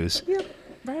drop a deuce. Yep,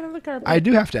 right on the carpet. I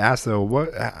do have to ask though,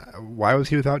 why was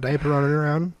he without diaper running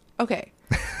around? Okay.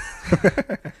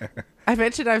 I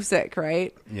mentioned I'm sick,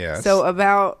 right? Yes. So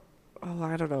about,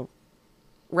 I don't know,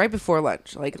 right before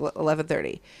lunch, like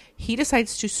 11:30, he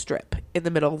decides to strip in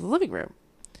the middle of the living room.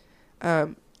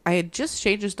 I had just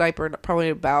changed his diaper probably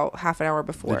about half an hour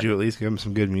before. Did you at least give him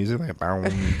some good music? Like, No,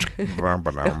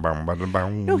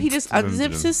 he just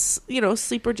unzips his, you know,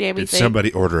 sleeper jammy Did thing.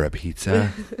 somebody order a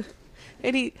pizza?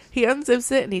 And he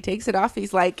unzips it and he takes it off.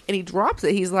 He's like, and he drops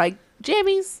it. He's like,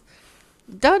 jammies.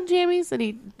 Done jammies. And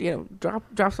he, you know,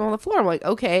 drops them on the floor. I'm like,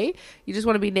 okay, you just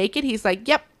want to be naked? He's like,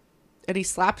 yep. And he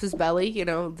slaps his belly, you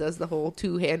know, does the whole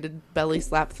two-handed belly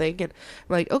slap thing. And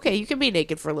I'm like, okay, you can be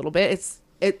naked for a little bit.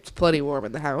 It's plenty warm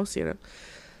in the house, you know.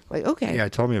 Like, okay. Yeah,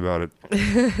 tell me about it.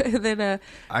 And then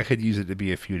I could use it to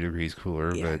be a few degrees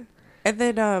cooler, yeah. but And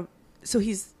then so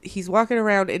he's walking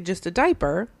around in just a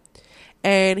diaper,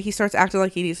 and he starts acting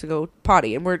like he needs to go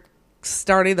potty. And we're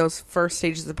starting those first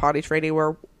stages of potty training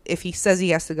where if he says he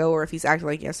has to go or if he's acting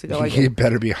like he has to go, he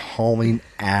better be hauling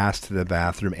ass to the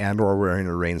bathroom and or wearing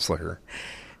a rain slicker.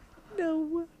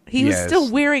 No. He was still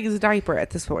wearing his diaper at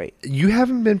this point. You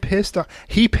haven't been pissed off.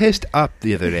 He pissed up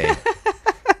the other day.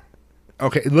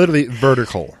 Okay, literally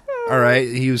vertical. All right,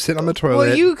 he was sitting on the toilet.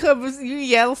 Well, you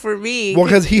yell for me. Well,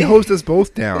 because he hosed us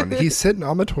both down. He's sitting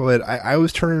on the toilet. I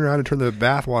was turning around to turn the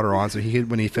bath water on so he could,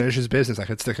 when he finished his business, I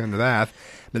could stick him in the bath.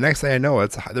 The next thing I know,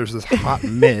 there's this hot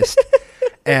mist,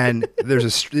 and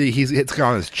it's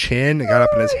got on his chin. It got up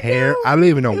in his hair. I don't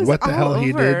even know what the hell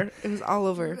he did. It was all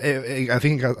over. I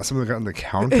think some of it got on the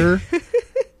counter.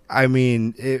 I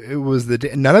mean, it was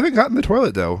none of it got in the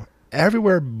toilet though.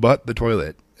 Everywhere but the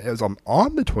toilet. It was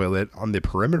on the toilet, on the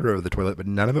perimeter of the toilet, but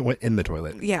none of it went in the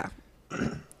toilet. Yeah.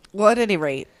 Well, at any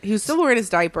rate, he was still wearing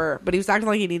his diaper, but he was acting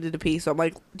like he needed to pee. So I'm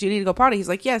like, do you need to go potty? He's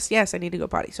like, yes, I need to go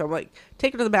potty. So I'm like,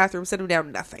 take him to the bathroom, sit him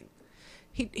down, nothing.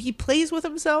 He plays with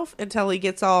himself until he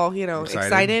gets all, you know,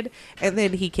 excited, and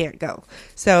then he can't go.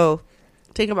 So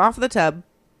take him off of the tub.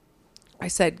 I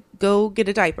said, go get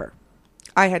a diaper.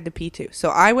 I had to pee too.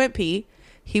 So I went pee.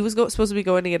 He was supposed to be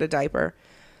going to get a diaper.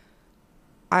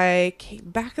 I came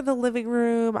back in the living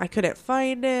room. I couldn't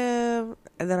find him.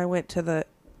 And then I went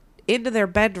into their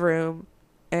bedroom,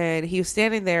 and he was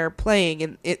standing there playing,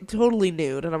 and it totally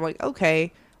nude. And I'm like,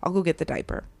 okay, I'll go get the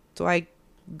diaper. So I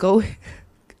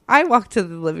walked to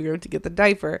the living room to get the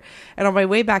diaper. And on my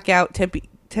way back out,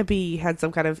 Tempe had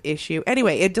some kind of issue.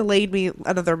 Anyway, it delayed me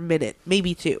another minute,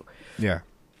 maybe two. Yeah.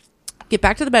 Get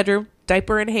back to the bedroom,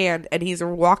 diaper in hand, and he's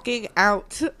walking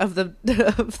out of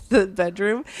the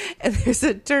bedroom, and there's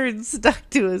a turd stuck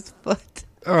to his foot.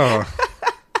 Oh,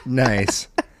 nice.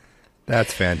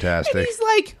 That's fantastic. And he's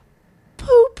like,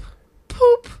 poop,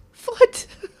 foot.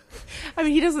 I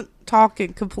mean, he doesn't talk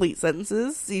in complete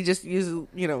sentences. He just uses,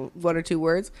 you know, one or two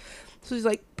words. So he's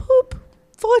like, poop,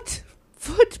 foot,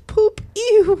 poop,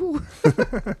 ew.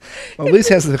 Well, at least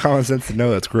he has the common sense to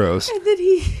know that's gross. And then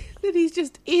he's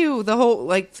just ew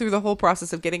through the whole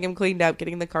process of getting him cleaned up,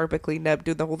 getting the carpet cleaned up,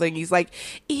 doing the whole thing. He's like,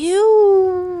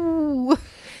 ew.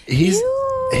 He's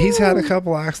ew. He's had a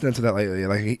couple accidents with that lately.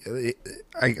 Like,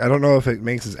 I don't know if it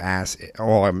makes his ass.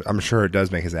 Well, I'm sure it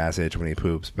does make his ass itch when he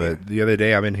poops. But the other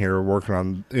day, I'm in here working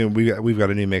on. We've got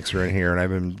a new mixer in here, and I've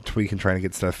been tweaking, trying to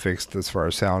get stuff fixed as far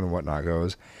as sound and whatnot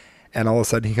goes. And all of a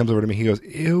sudden, he comes over to me. He goes,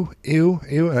 "Ew, ew,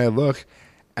 ew," and I look,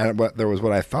 and there was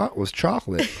what I thought was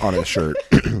chocolate on his shirt.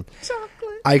 Chocolate.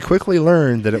 I quickly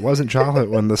learned that it wasn't chocolate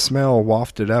when the smell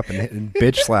wafted up and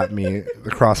bitch slapped me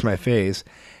across my face.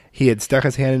 He had stuck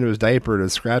his hand into his diaper to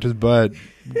scratch his butt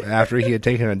after he had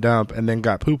taken a dump and then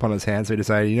got poop on his hand. So he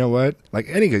decided, you know what? Like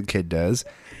any good kid does,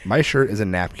 my shirt is a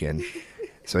napkin.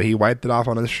 So he wiped it off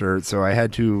on his shirt. So I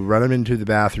had to run him into the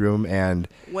bathroom and...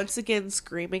 Once again,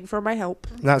 screaming for my help.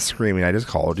 Not screaming. I just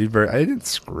called. I didn't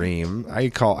scream. I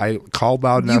called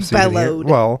loud enough so you could hear. Bellowed.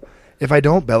 Well, if I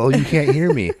don't bellow, you can't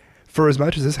hear me. For as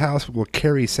much as this house will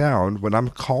carry sound, when I'm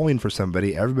calling for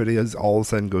somebody, everybody all of a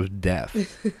sudden goes deaf.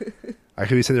 I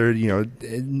could be sitting there,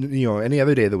 any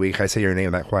other day of the week, I say your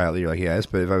name that quietly. You're like, yes,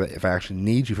 but if I actually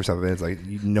need you for something, it's like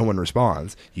no one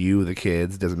responds. You, the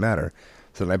kids, doesn't matter.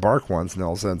 So then I bark once, and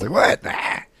all of a sudden it's like, what?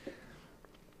 Ah!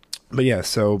 But yeah,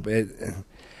 so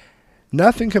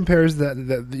nothing compares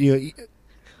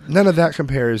none of that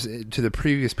compares to the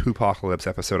previous Poopocalypse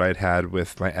episode I'd had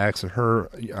with my ex and her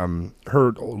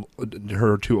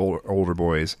two older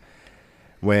boys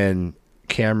when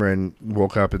Cameron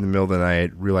woke up in the middle of the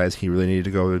night, realized he really needed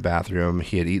to go to the bathroom.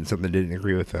 He had eaten something that didn't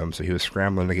agree with him, so he was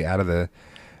scrambling to get out of the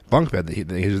bunk bed that he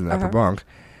was in the upper bunk.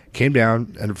 Came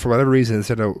down, and for whatever reason,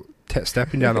 instead of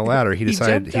stepping down the ladder, he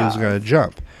decided he was going to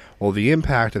jump. Well, the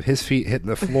impact of his feet hitting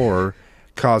the floor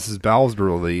caused his bowels to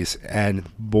release, and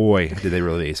boy, did they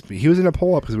release. He was in a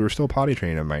pull-up because we were still potty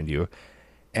training him, mind you,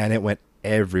 and it went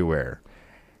everywhere.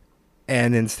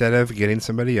 And instead of getting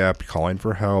somebody up, calling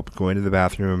for help, going to the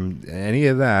bathroom, any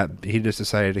of that, he just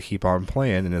decided to keep on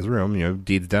playing in his room.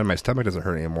 Deed's done. My stomach doesn't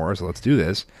hurt anymore, so let's do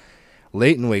this.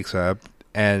 Leighton wakes up,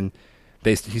 and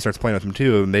he starts playing with him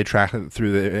too, and they track it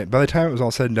through by the time it was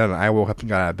all said and done, I woke up and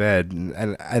got out of bed,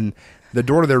 and the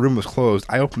door to their room was closed.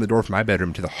 I opened the door from my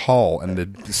bedroom to the hall, and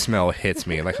the smell hits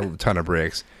me like a ton of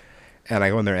bricks. And I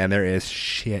go in there, and there is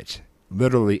shit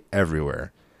literally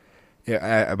everywhere.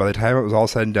 By the time it was all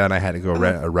said and done, I had to go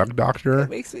rent a rug doctor. It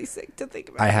makes me sick to think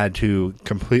about. I had to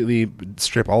completely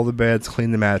strip all the beds,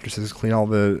 clean the mattresses, clean all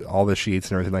the sheets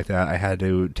and everything like that. I had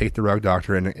to take the rug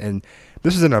doctor, and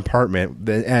this is an apartment,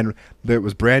 and there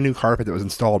was brand new carpet that was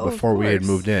installed before we had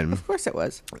moved in. Of course it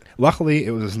was. Luckily,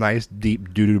 it was this nice,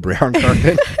 deep, doo-doo brown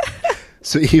carpet.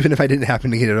 So even if I didn't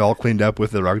happen to get it all cleaned up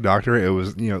with the rug doctor, it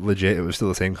was legit. It was still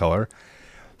the same color.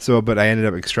 So, but I ended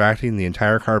up extracting the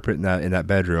entire carpet in that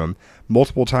bedroom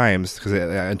multiple times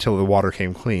until the water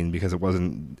came clean, because it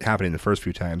wasn't happening the first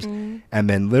few times. Mm. And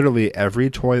then literally every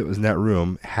toy that was in that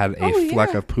room had a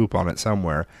fleck of poop on it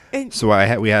somewhere. And so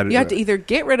we had to either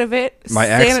get rid of it,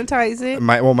 sanitize it.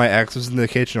 My ex was in the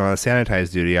kitchen on a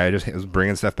sanitize duty. I just was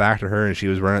bringing stuff back to her, and she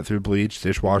was running it through bleach,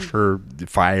 dishwasher,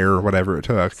 fire, whatever it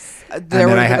took. There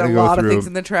were a lot of things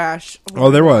in the trash.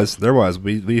 Oh, there was.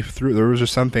 We threw. There was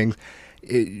just some things.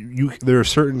 There are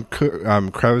certain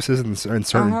crevices and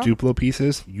certain Duplo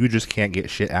pieces you just can't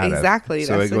get shit out of. Exactly.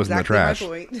 So it goes in the trash. My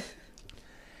point.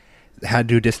 Had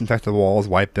to disinfect the walls,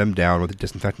 wipe them down with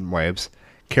disinfectant wipes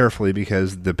carefully,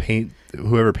 because the paint,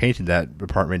 whoever painted that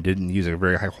apartment didn't use a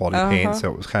very high quality paint,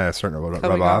 so it was kind of starting to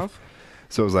rub off.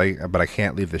 So it was like, but I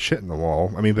can't leave the shit in the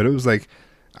wall. I mean, but it was like,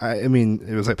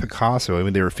 it was like Picasso. I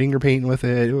mean, they were finger painting with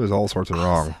it. It was all sorts of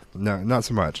wrong. No, not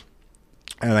so much.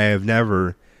 And I have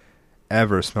never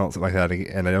ever smelled something like that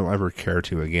again, and I don't ever care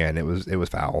to again. It was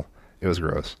foul. It was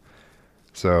gross.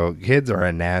 So kids are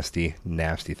a nasty,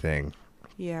 nasty thing.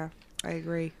 Yeah, I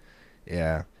agree.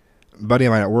 Yeah. A buddy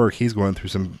of mine at work, he's going through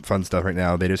some fun stuff right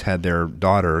now. They just had their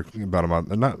daughter about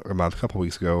a couple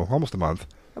weeks ago, almost a month.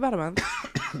 About a month.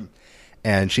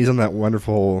 And she's on that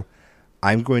wonderful,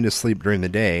 I'm going to sleep during the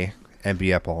day and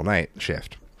be up all night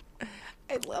shift.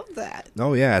 I love that.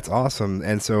 Oh yeah, it's awesome.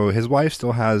 And so his wife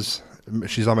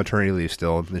she's on maternity leave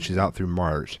still, and she's out through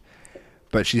March.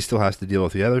 But she still has to deal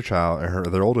with the other child,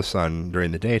 their oldest son,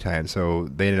 during the daytime. So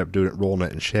they ended up rolling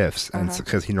it in shifts. And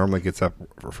because he normally gets up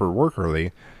for work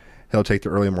early, he'll take the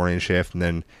early morning shift and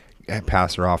then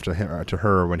pass her off to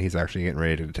her when he's actually getting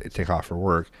ready to take off for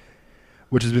work.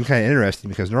 Which has been kind of interesting,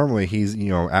 because normally he's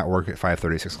at work at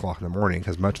 5:30, 6 o'clock in the morning.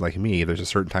 Because much like me, there's a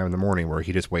certain time in the morning where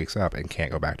he just wakes up and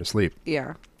can't go back to sleep.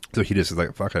 Yeah. So he just is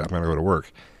like, fuck it, I'm going to go to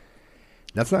work.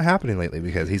 That's not happening lately,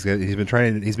 because he's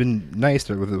been nice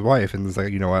with his wife, and it's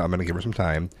like, you know what, I'm going to give her some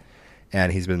time,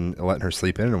 and he's been letting her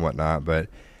sleep in and whatnot. But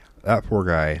that poor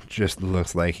guy just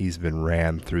looks like he's been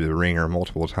rammed through the ringer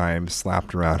multiple times,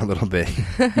 slapped around a little bit.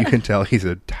 You can tell he's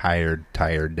a tired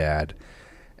dad,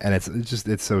 and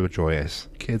it's so joyous.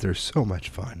 Kids are so much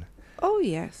fun. Oh,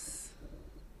 yes.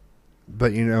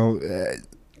 But,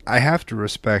 I have to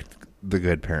respect the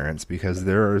good parents, because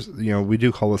there's, we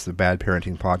do call this the bad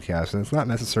parenting podcast, and it's not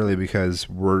necessarily because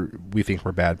we think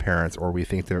we're bad parents, or we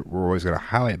think that we're always going to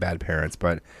highlight bad parents,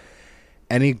 but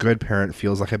any good parent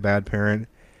feels like a bad parent.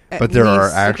 But there are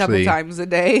actually a couple times a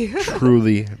day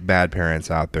truly bad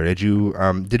parents out there. Did you?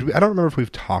 I don't remember if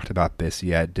we've talked about this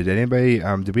yet. Did anybody?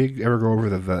 Did we ever go over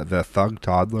the thug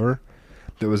toddler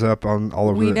that was up on all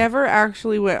over? We never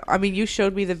actually went. I mean, you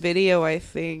showed me the video, I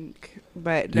think,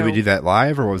 but did we do that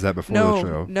live, or was that before the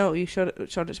show? No, you showed it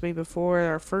to me before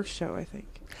our first show, I think.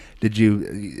 Did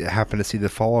you happen to see the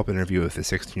follow-up interview with the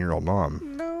 16-year-old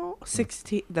mom? No,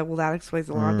 16. Well, that explains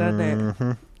a lot, doesn't it?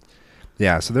 Mm-hmm.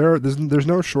 Yeah, so there's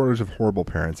no shortage of horrible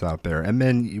parents out there. And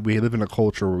then we live in a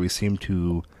culture where we seem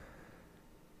to,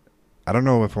 I don't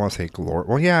know if I want to say glorify.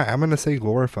 Well, yeah, I'm going to say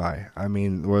glorify. I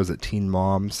mean, what is it? Teen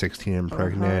mom, 16 and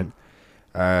pregnant.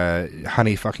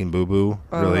 Honey fucking boo boo.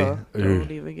 Really? Don't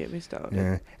even get me started.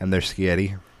 Yeah, and they're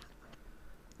spaghetti.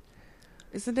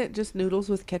 Isn't it just noodles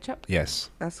with ketchup? Yes.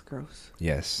 That's gross.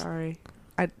 Yes.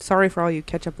 Sorry for all you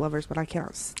ketchup lovers, but I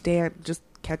can't stand just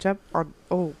ketchup on.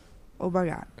 Oh my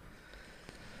God.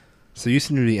 So you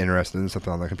seem to be interested in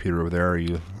something on the computer over there. Did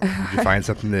you find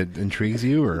something that intrigues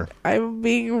you, or? I'm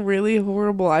being really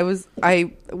horrible. I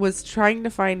was trying to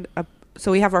find a.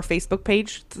 So we have our Facebook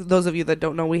page. Those of you that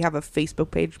don't know, we have a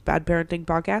Facebook page, Bad Parenting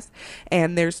Podcast,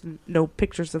 and there's no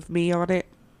pictures of me on it.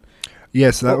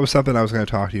 Yes, that was something I was going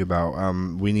to talk to you about.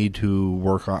 We need to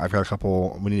work on. I've got a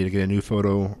couple. We need to get a new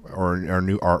photo or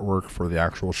new artwork for the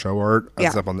actual show art.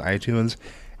 That's up on the iTunes.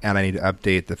 And I need to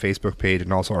update the Facebook page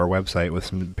and also our website with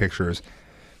some pictures.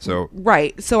 So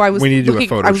right. So I was. We need to do a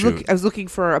photo shoot. I was looking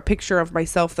for a picture of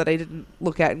myself that I didn't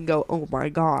look at and go, "Oh my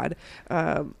God,"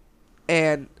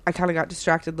 and I kind of got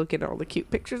distracted looking at all the cute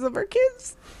pictures of our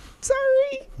kids.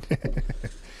 Sorry.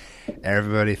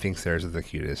 Everybody thinks theirs is the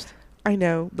cutest. I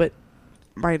know, but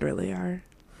mine really are.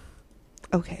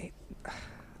 Okay.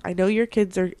 I know your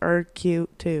kids are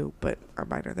cute too, but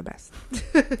mine are the best.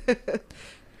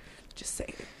 Just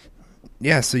saying.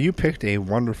 Yeah, so you picked a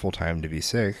wonderful time to be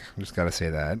sick. Just got to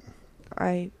say that.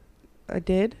 I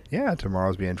did? Yeah,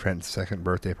 tomorrow's being Trent's second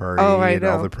birthday party. Oh, I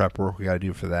know. All the prep work we got to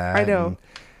do for that. I know.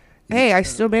 Hey, I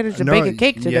still managed to bake a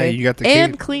cake today. Yeah, you got the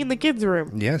and cake. Clean the kids'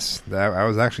 room. Yes, I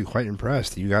was actually quite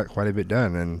impressed. You got quite a bit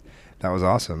done, and that was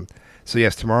awesome. So,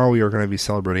 yes, tomorrow we are going to be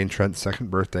celebrating Trent's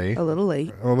second birthday. A little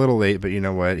late. But you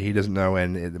know what? He doesn't know,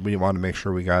 and we want to make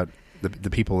sure we got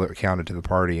the people that counted to the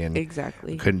party, and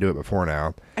exactly couldn't do it before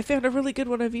now. I found a really good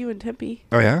one of you in Tempe.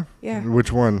 Oh, yeah? Yeah.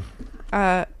 Which one?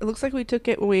 It looks like we took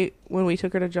it when we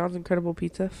took her to John's Incredible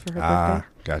Pizza for her birthday.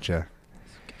 Gotcha.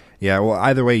 Yeah, well,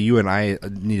 either way, you and I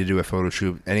need to do a photo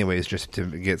shoot anyways, just to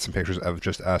get some pictures of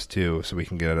just us two, so we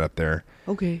can get it up there.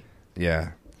 Okay.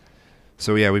 Yeah.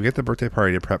 So, yeah, we've got the birthday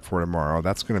party to prep for tomorrow.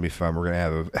 That's going to be fun. We're going to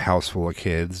have a house full of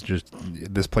kids.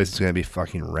 This place is going to be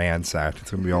fucking ransacked.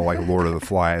 It's going to be all like Lord of the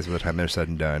Flies by the time they're said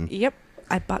and done. Yep.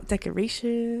 I bought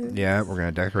decorations. Yeah, we're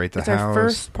going to decorate the house. It's our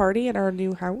first party in our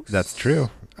new house. That's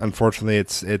true. Unfortunately,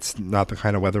 it's not the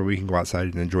kind of weather we can go outside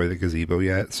and enjoy the gazebo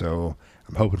yet, so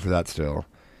I'm hoping for that still.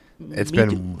 It's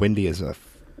been windy as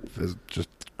just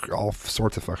all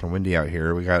sorts of fucking windy out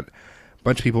here. We got a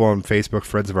bunch of people on Facebook,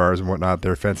 friends of ours and whatnot.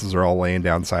 Their fences are all laying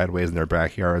down sideways in their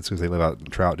backyards because they live out in the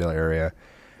Troutdale area.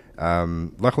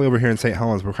 Luckily, over here in St.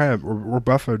 Helens, we're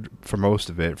buffered for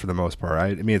most of it, for the most part.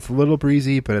 I mean, it's a little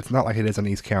breezy, but it's not like it is in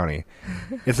East County.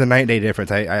 It's a night-day difference.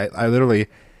 I literally,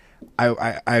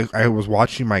 I was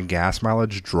watching my gas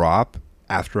mileage drop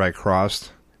after I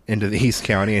crossed into the East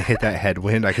County and hit that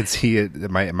headwind. I could see it,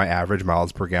 my average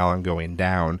miles per gallon going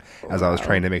down as I was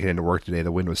trying to make it into work today.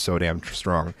 The wind was so damn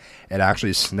strong. It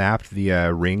actually snapped the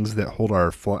rings that hold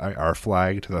our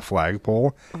flag to the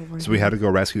flagpole. So we had to go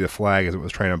rescue the flag as it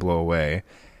was trying to blow away.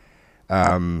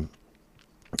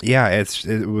 Yeah,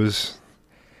 it was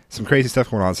some crazy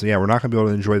stuff going on. So yeah, we're not going to be able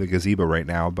to enjoy the gazebo right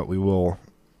now, but we will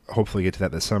hopefully get to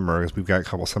that this summer because we've got a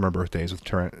couple summer birthdays with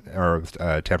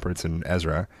Temperance and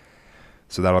Ezra.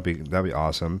 So that'll be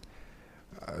awesome.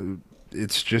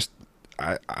 It's just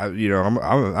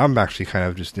I'm actually kind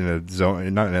of just in a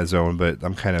zone, not in a zone, but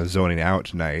I'm kind of zoning out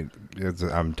tonight.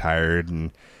 I'm tired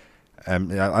and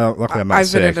luckily I'm not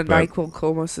sick. I've been in a NyQuil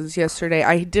coma since yesterday.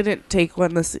 I didn't take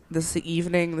one this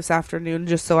afternoon,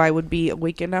 just so I would be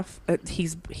awake enough.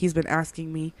 He's been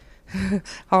asking me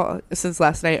since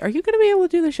last night, are you going to be able to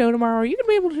do the show tomorrow? Are you going to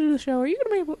be able to do the show? Are you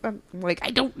going to be able? I'm like,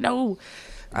 I don't know.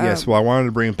 Yes, well, I wanted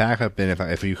to bring backup in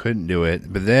if you couldn't do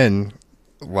it, but then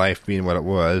life being what it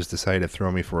was, decided to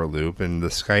throw me for a loop, and the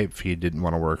Skype feed didn't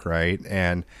want to work right.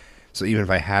 And so even if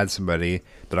I had somebody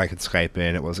that I could Skype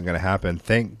in, it wasn't going to happen.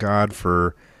 Thank God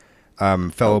for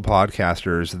fellow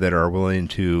podcasters that are willing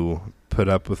to put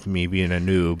up with me being a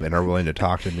noob and are willing to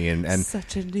talk to me. And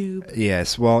Such a noob.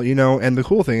 yes, well, and the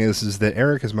cool thing is that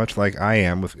Eric is much like I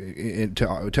am.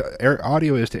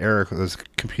 Audio is to Eric as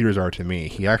computers are to me.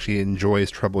 He actually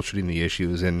enjoys troubleshooting the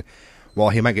issues, and while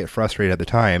he might get frustrated at the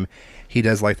time, he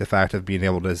does like the fact of being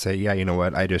able to say, yeah, you know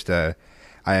what, I just I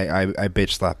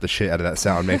bitch slapped the shit out of that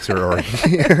sound mixer, or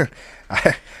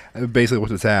I basically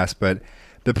what's its ass. But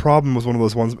the problem was one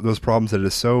of those problems that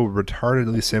is so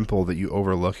retardedly simple that you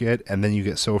overlook it, and then you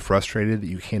get so frustrated that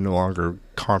you can no longer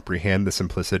comprehend the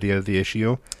simplicity of the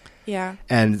issue. Yeah.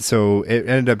 And so it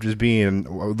ended up just being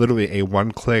literally a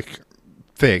one-click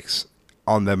fix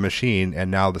on the machine,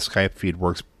 and now the Skype feed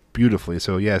works beautifully.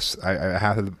 So yes, I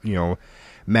have to,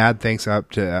 mad thanks out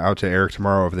to Eric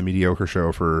tomorrow of the Mediocre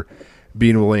Show for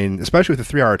being willing, especially with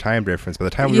the 3-hour time difference. By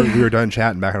the time we were done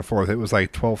chatting back and forth, it was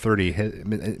like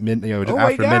 12:30,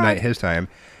 after midnight his time.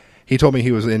 He told me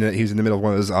he was in the middle of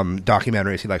one of those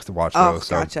documentaries he likes to watch. Oh,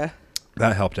 so gotcha.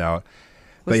 That helped out.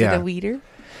 Was it a weeder?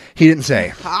 He didn't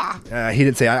say. He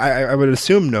didn't say. I would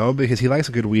assume no, because he likes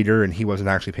a good weeder, and he wasn't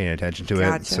actually paying attention to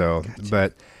it. So,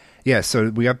 but yeah,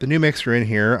 so we got the new mixer in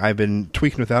here. I've been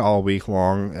tweaking with that all week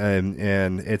long,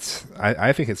 and it's.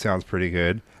 I think it sounds pretty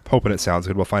good. Hoping it sounds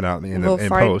good. We'll find out in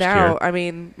post here. I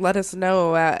mean, let us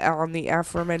know on the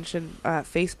aforementioned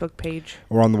Facebook page,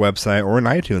 or on the website, or in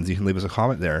iTunes. You can leave us a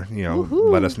comment there.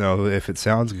 Woohoo. Let us know if it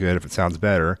sounds good, if it sounds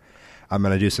better. I'm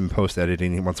going to do some post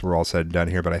editing once we're all said and done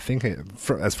here. But I think,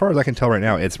 as far as I can tell right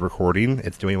now, it's recording.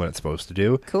 It's doing what it's supposed to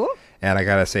do. Cool. And I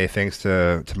got to say thanks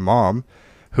to Mom,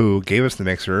 who gave us the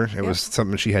mixer. It was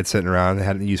something she had sitting around and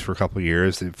hadn't used for a couple of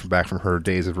years, back from her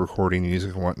days of recording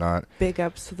music and whatnot. Big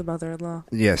ups to the mother-in-law.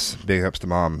 Yes, big ups to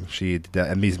Mom. She did that.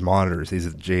 And these monitors, these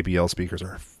JBL speakers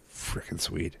are freaking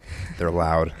sweet. They're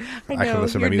loud. I know, can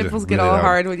listen your to my nipples music get really all loud.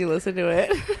 hard when you listen to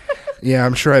it. Yeah,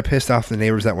 I'm sure I pissed off the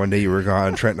neighbors that one day you were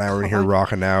gone. Trent and I were in here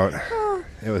rocking out.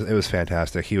 It was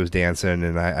fantastic. He was dancing,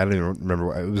 and I don't even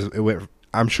remember. It went.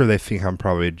 I'm sure they think I'm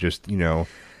probably just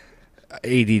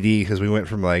ADD, because we went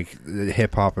from like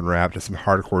hip hop and rap to some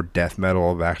hardcore death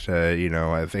metal back to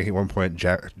I think at one point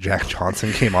Jack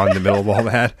Johnson came on in the middle of all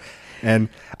that, and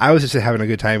I was just having a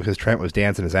good time because Trent was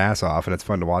dancing his ass off, and it's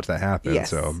fun to watch that happen.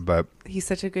 Yes. So, but he's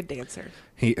such a good dancer.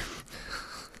 He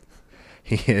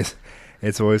is.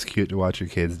 It's always cute to watch your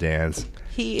kids dance.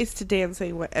 He is to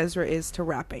dancing what Ezra is to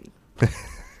rapping.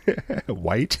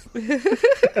 White?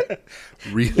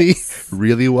 Really? Yes.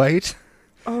 Really white?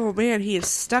 Oh man, he is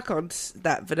stuck on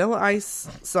that Vanilla Ice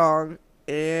song,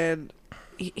 and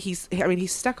he's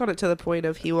stuck on it to the point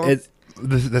of he wants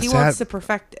to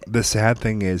perfect it. The sad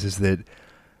thing is that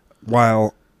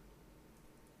while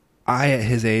I, at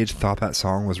his age, thought that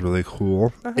song was really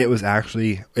cool, it was cool.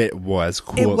 It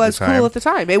was cool at the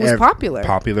time. It was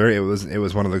popular. It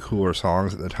was one of the cooler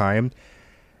songs at the time.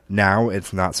 Now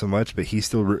it's not so much, but he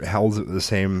still held it with the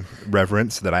same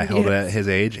reverence that I held it at his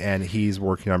age, and he's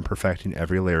working on perfecting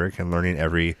every lyric and learning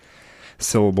every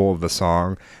syllable of the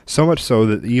song. So much so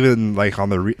that even like on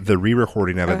the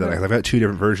re-recording of it, that I've got two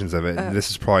different versions of it. This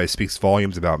is probably speaks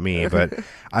volumes about me, but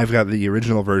I've got the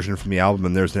original version from the album,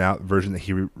 and there's an version that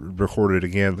he recorded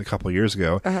again a couple of years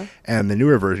ago, and the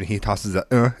newer version he tosses that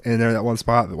in there, that one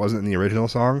spot that wasn't in the original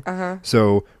song.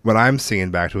 So when I'm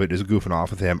singing back to it, just goofing off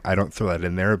with him, I don't throw that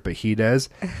in there, but he does.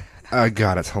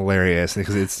 God, it's hilarious,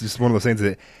 because it's just one of those things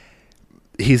that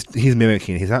he's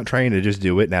mimicking. He's not trying to just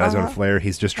do it and add his own flair.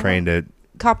 He's just trying to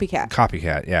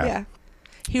copycat. Yeah.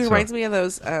 He reminds me of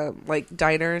those like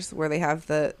diners where they have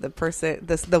the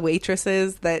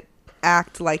waitresses that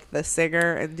act like the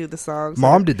singer and do the songs.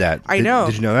 Mom did that. I know.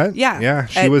 Did you know that? Yeah.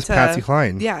 She was Patsy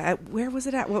Cline. Yeah. Where was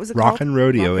it at? What was it called? Rockin'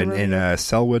 Rodeo in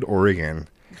Selwood, Oregon.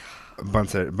 A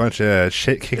bunch of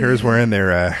shit kickers wearing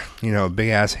their big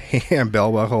ass ham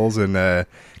bell buckles and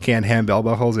canned ham bell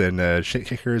buckles and shit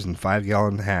kickers and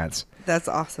 5-gallon hats. That's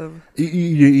awesome.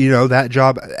 That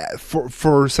job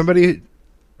for somebody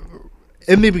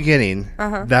in the beginning.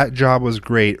 That job was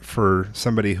great for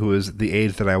somebody who was the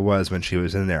age that I was when she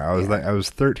was in there. I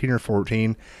was 13 or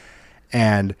 14,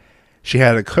 and she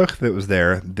had a cook that was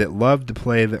there that loved to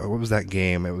play. What was that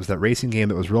game? It was that racing game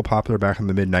that was real popular back in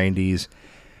the mid '90s.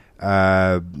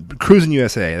 Cruising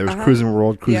USA. There was Cruising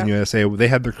World, Cruising USA. They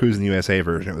had their Cruising USA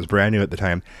version. It was brand new at the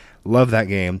time. Loved that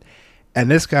game. And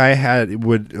this guy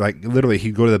would like literally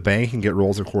he'd go to the bank and get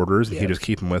rolls of quarters and Yep. he'd just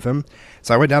keep them with him.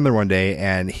 So I went down there one day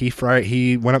and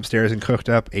he went upstairs and cooked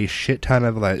up a shit ton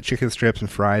of like chicken strips and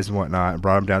fries and whatnot and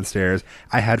brought them downstairs.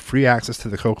 I had free access to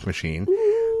the Coke machine.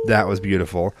 Ooh. That was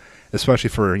beautiful, especially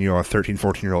for, you know, a 13,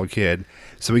 14-year-old kid.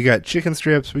 So we got chicken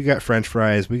strips, we got French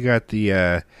fries, we got the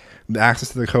access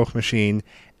to the Coke machine,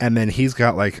 and then he's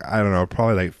got like, I don't know,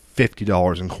 probably like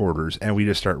 $50 in quarters, and we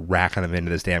just start racking them into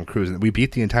this damn cruise. And we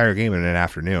beat the entire game in an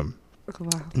afternoon. Wow.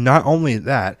 Not only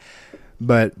that,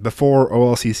 but before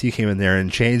OLCC came in there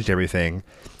and changed everything,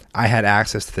 I had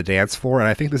access to the dance floor, and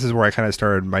I think this is where I kind of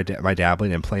started my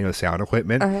dabbling and playing with sound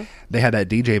equipment. Uh-huh. They had that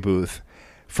DJ booth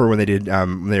for when they did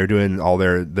when they were doing all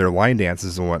their line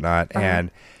dances and whatnot, and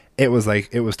it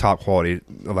was top quality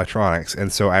electronics.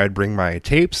 And so I would bring my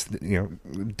tapes, you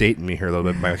know, dating me here a little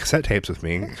bit, my cassette tapes with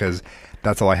me because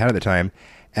that's all I had at the time.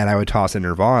 And I would toss in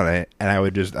Nirvana, and I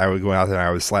would go out there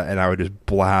and I would just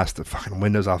blast the fucking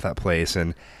windows off that place.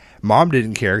 And Mom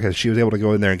didn't care because she was able to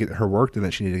go in there and get her work done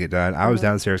that she needed to get done. I was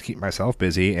downstairs keeping myself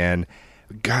busy, and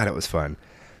God, it was fun.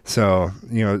 So,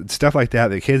 you know, stuff like that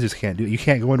kids just can't do. You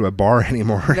can't go into a bar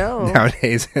anymore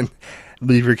nowadays and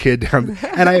leave your kid down.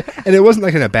 And it wasn't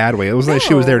like in a bad way. It wasn't like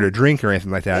she was there to drink or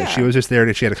anything like that. Yeah. She was just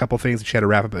there she had a couple things that she had to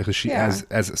wrap up because she, as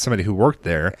somebody who worked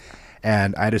there,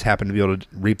 and I just happened to be able to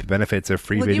reap the benefits of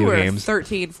free video you were games.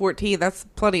 13, 14, that's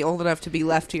plenty old enough to be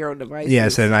left to your own devices.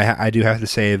 Yes, and I do have to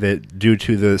say that due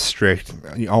to the strict,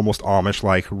 almost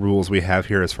Amish-like rules we have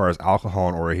here as far as alcohol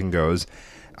in Oregon goes,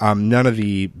 none of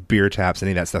the beer taps,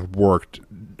 any of that stuff worked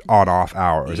on-off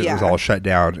hours. It was all shut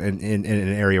down in an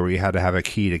area where you had to have a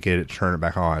key to get it to turn it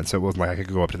back on. So it wasn't like I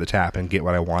could go up to the tap and get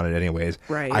what I wanted anyways.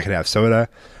 Right. I could have soda.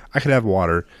 I could have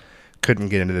water. Couldn't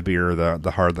get into the beer or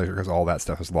the hard liquor because all that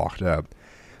stuff was locked up.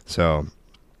 So,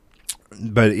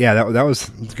 but yeah, that was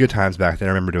good times back then.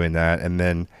 I remember doing that. And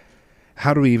then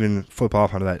how do we even flip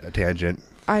off onto that tangent?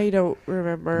 I don't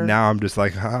remember. Now I'm just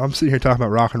like, I'm sitting here talking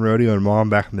about rock and rodeo and Mom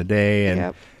back in the day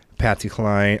and Patsy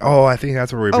Cline. Oh, I think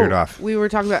that's where we veered off. We were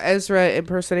talking about Ezra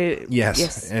impersonating.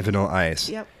 Yes. And Vanilla Ice.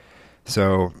 Yep.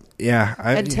 So, yeah.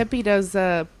 And Tempe does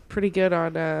pretty good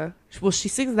on... she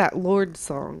sings that Lord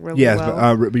song really well.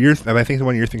 Yes, but I think the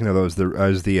one you're thinking of those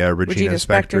is the Regina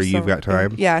Spektor, You've Got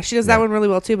Time. Yeah, she does that one really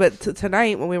well too. But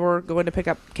tonight when we were going to pick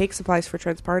up cake supplies for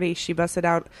Trent's party, she busted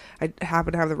out. I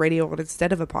happened to have the radio on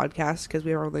instead of a podcast because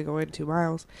we were only going 2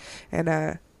 miles,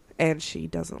 and she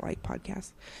doesn't like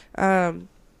podcasts.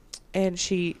 And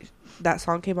that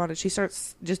song came on and she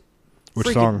starts just Which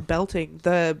freaking song? belting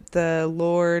the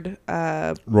Lord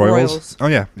Royals. Oh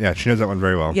yeah, she knows that one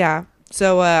very well. Yeah.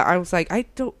 So I was like, when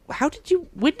did you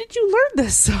learn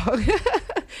this song?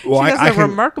 Well, she has a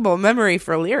remarkable memory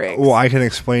for lyrics. Well, I can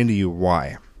explain to you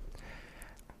why.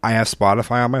 I have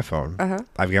Spotify on my phone.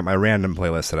 I've got my random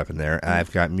playlist set up in there. And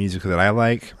I've got music that I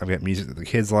like. I've got music that the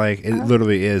kids like. It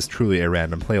literally is truly a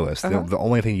random playlist. The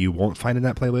only thing you won't find in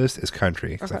that playlist is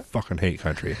country, because I fucking hate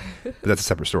country. But that's a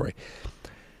separate story.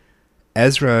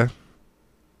 Ezra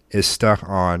is stuck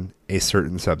on a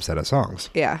certain subset of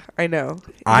songs. Yeah, I know.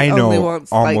 I know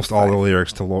almost all the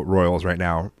lyrics to Royals right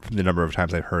now from the number of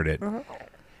times I've heard it.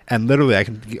 And literally, I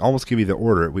can almost give you the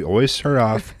order. We always start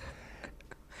off...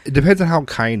 It depends on how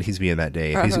kind he's being that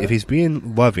day. If he's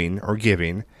being loving or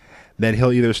giving, then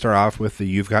he'll either start off with the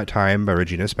You've Got Time by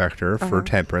Regina Spektor for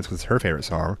Temperance, because it's her favorite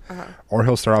song. Or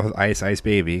he'll start off with Ice Ice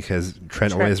Baby, because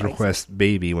Trent always requests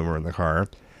Baby when we're in the car.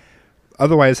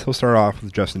 Otherwise, he'll start off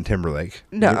with Justin Timberlake.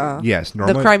 Yes,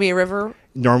 normally. The Crimea River?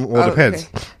 Well, it depends.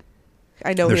 Okay.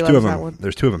 I know there's he two loves of that them. one.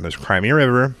 There's 2 of them. There's Crimea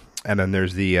River, and then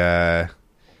there's the...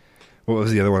 what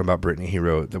was the other one about Britney he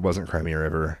wrote that wasn't Crimea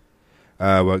River?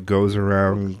 What goes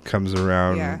around comes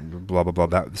around, blah, blah,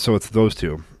 blah. So it's those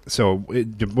 2. So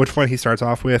which one he starts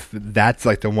off with, that's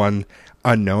like the one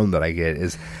unknown that I get.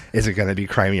 Is it going to be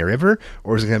Crimea River,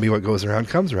 or is it going to be What Goes Around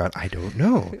Comes Around? I don't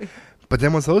know. But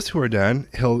then once those 2 are done,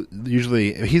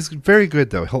 he's very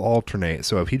good though. He'll alternate.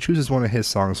 So if he chooses one of his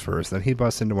songs first, then he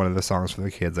busts into one of the songs for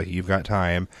the kids, like You've Got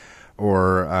Time,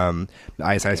 or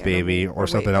Ice Ice Baby, or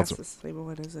something else. That's the same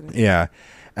one, isn't it? Yeah.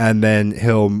 And then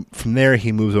from there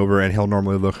he moves over and he'll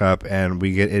normally look up and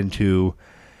we get into,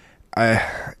 and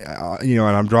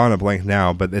I'm drawing a blank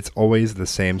now, but it's always the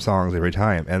same songs every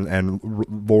time. And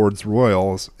Lord's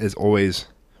Royals is always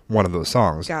one of those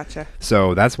songs. Gotcha.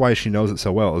 So that's why she knows it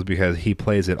so well, is because he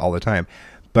plays it all the time.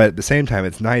 But at the same time,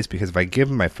 it's nice because if I give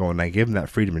him my phone and I give him that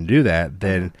freedom to do that,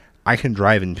 then I can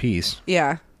drive in peace.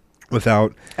 Yeah.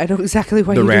 Without I know exactly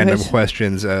why the you random do it.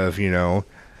 questions of, So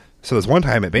there's one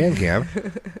time at band camp.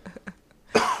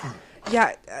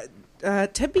 Yeah.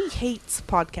 Tempe hates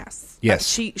podcasts. Yes.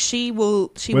 She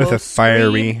will with a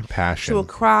fiery scream, passion. She will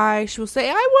cry. She will say,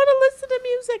 "I want to listen to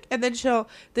music," and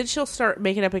then she'll start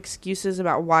making up excuses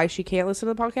about why she can't listen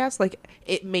to the podcast. Like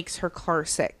it makes her car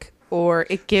sick, or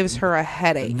it gives her a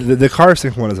headache. The car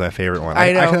sick one is my favorite one.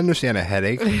 I know. I can understand a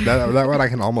headache. that one I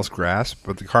can almost grasp,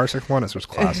 but the car sick one is just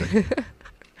classic.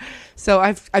 So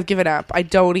I've given up. I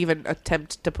don't even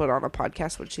attempt to put on a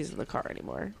podcast when she's in the car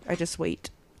anymore. I just wait.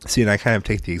 See, and I kind of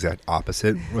take the exact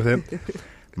opposite with it.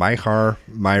 My car,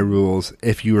 my rules.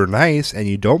 If you are nice and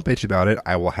you don't bitch about it,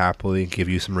 I will happily give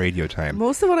you some radio time.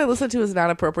 Most of what I listen to is not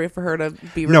appropriate for her to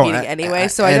be repeating anyway,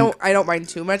 so I don't mind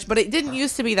too much. But it didn't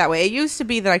used to be that way. It used to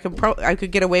be that I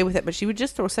could get away with it, but she would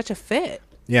just throw such a fit.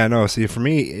 Yeah, no. See, for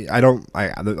me, I don't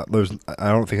think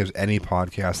there's any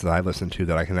podcast that I listen to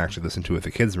that I can actually listen to with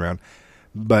the kids around.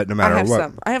 But no matter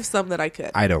what, I have some that I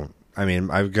could. I don't. I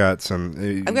mean, I've got some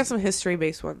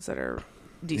history-based ones that are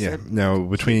decent. Yeah, no.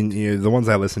 Between the ones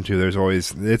I listen to, there's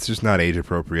always it's just not age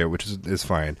appropriate, which is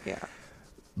fine. Yeah.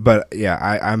 But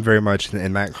yeah, I'm very much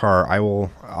in that car.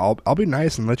 I'll be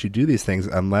nice and let you do these things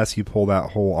unless you pull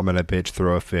that whole I'm gonna bitch,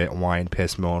 throw a fit, whine,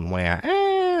 piss, moan, wah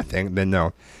thing. Then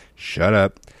no, shut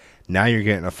up. Now you're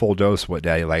getting a full dose of what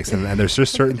Daddy likes, and there's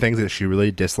just certain things that she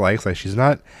really dislikes. Like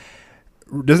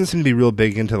doesn't seem to be real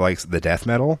big into like the death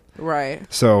metal, right?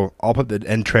 So I'll put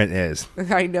and Trent is.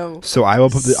 I know. So I'll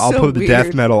put the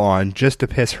death metal on just to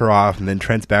piss her off, and then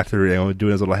Trent's back there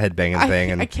doing his little headbanging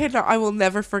thing. And I cannot. I will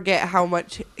never forget how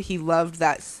much he loved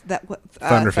that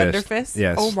Thunderfist.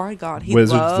 Yes. Oh my God, he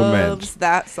Wizard's loves Lament.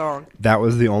 that song. That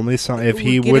was the only song. If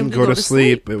he wouldn't go to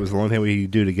sleep, it was the only thing we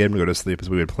could do to get him to go to sleep. Is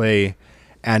we would play,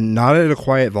 and not at a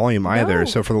quiet volume either. No.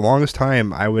 So for the longest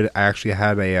time, I actually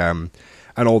had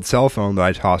an old cell phone that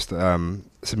I tossed some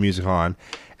music on,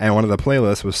 and one of the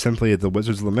playlists was simply the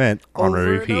Wizard's Lament on a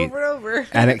repeat,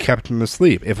 and it kept him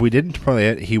asleep. If we didn't play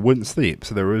it, he wouldn't sleep.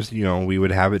 So there was, we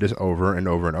would have it just over and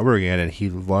over and over again, and he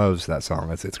loves that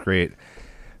song. It's great.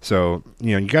 So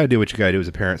you got to do what you got to do as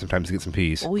a parent sometimes to get some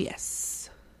peace. Oh yes.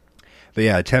 But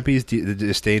yeah, Tempe's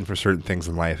disdain for certain things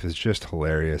in life is just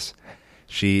hilarious.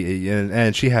 She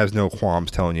has no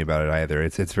qualms telling you about it either.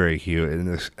 It's very cute,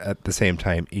 and at the same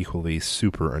time equally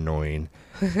super annoying.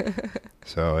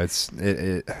 So it's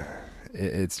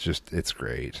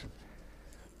great.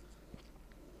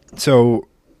 So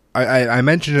I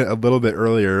mentioned it a little bit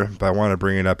earlier, but I want to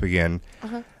bring it up again.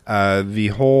 Uh-huh. The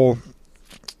whole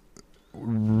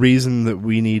reason that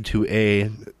we need to A,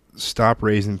 stop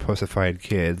raising pussified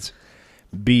kids,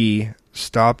 B,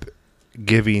 stop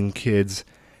giving kids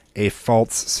a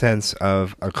false sense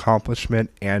of accomplishment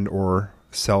and or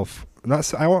I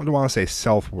don't want to say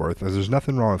self-worth, because there's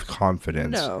nothing wrong with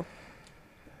confidence. No.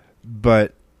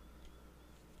 But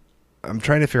I'm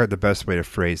trying to figure out the best way to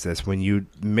phrase this. When you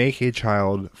make a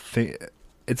child think,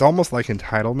 it's almost like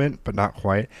entitlement, but not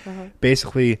quite. Uh-huh.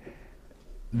 Basically,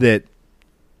 that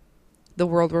the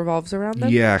world revolves around them.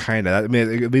 Yeah, kind of. I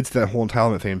mean, it leads to that whole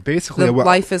entitlement thing. Basically,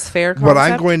 life is fair concept. But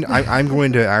I'm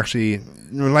going to actually.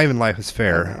 Not even life is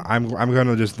fair. Okay. I'm going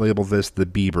to just label this the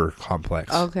Bieber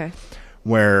complex. Okay.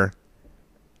 Where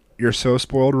you're so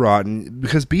spoiled rotten,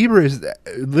 because Bieber is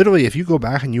literally, if you go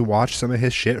back and you watch some of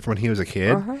his shit from when he was a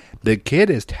kid, the kid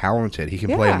is talented. He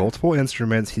can play multiple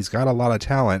instruments. He's got a lot of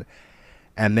talent.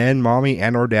 And then mommy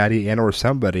and or daddy and or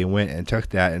somebody went and took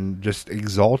that and just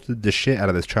exalted the shit out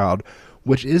of this child,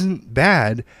 which isn't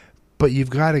bad, but you've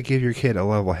got to give your kid a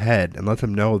level head and let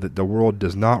them know that the world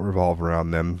does not revolve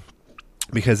around them.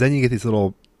 Because then you get these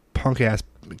little punk-ass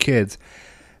kids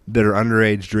that are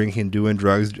underage, drinking, doing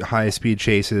drugs, high-speed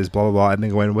chases, blah, blah, blah, and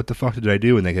then going, what the fuck did I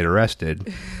do? And they get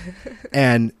arrested.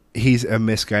 And he's a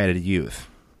misguided youth.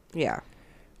 Yeah.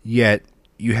 Yet,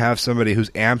 you have somebody who's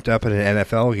amped up at an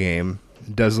NFL game,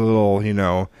 does a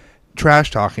little,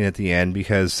 trash-talking at the end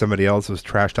because somebody else was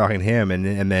trash-talking him,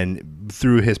 and then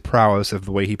through his prowess of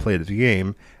the way he played the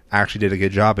game, actually did a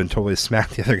good job and totally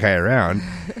smacked the other guy around.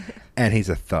 And he's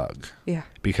a thug. Yeah.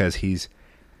 Because he's,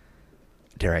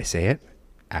 dare I say it,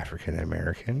 African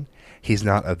American. He's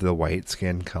not of the white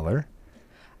skin color.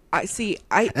 I see.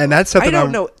 I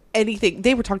don't know anything.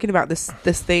 They were talking about this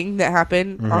thing that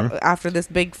happened after this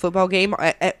big football game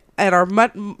at our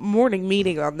morning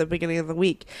meeting on the beginning of the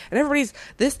week, and everybody's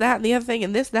this, that, and the other thing,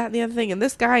 and this, that, and the other thing, and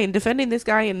this guy, and defending this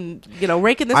guy, and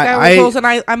raking this guy with bulls. And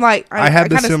I'm like, I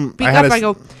kind of speak up. And I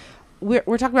go,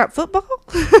 We're talking about football.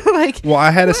 Well,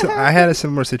 I had a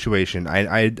similar situation.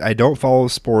 I don't follow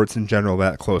sports in general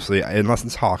that closely unless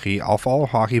it's hockey. I'll follow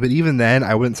hockey, but even then,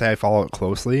 I wouldn't say I follow it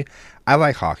closely. I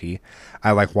like hockey.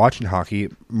 I like watching hockey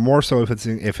more so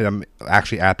if I'm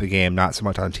actually at the game, not so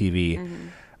much on TV. Mm-hmm.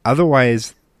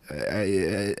 Otherwise,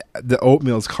 the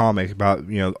Oatmeal's comic about,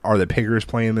 are the Piggers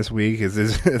playing this week?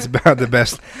 It's about the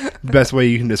best way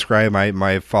you can describe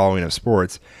my following of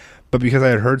sports. But because I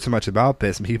had heard so much about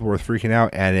this and people were freaking out,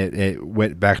 and it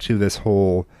went back to this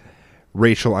whole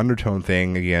racial undertone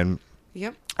thing again.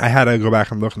 Yep. I had to go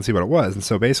back and look and see what it was. And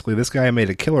so basically this guy made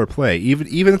a killer play.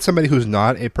 Even somebody who's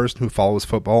not a person who follows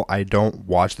football, I don't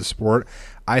watch the sport,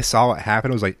 I saw it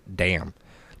happen. I was like, damn,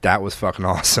 that was fucking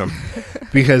awesome.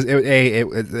 Because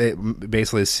it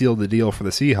basically sealed the deal for the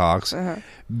Seahawks. Uh-huh.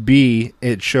 B,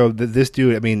 it showed that this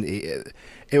dude, I mean,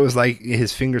 it was like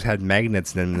his fingers had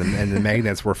magnets in them, and the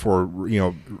magnets were for,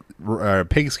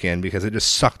 pigskin, because it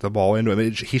just sucked the ball into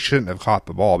him. He shouldn't have caught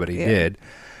the ball, but he did,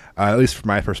 at least from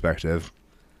my perspective.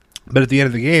 But at the end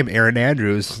of the game, Erin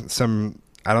Andrews,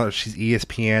 I don't know, she's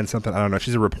ESPN something, I don't know,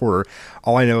 she's a reporter.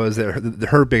 All I know is that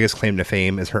her biggest claim to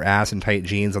fame is her ass and tight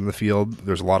jeans on the field.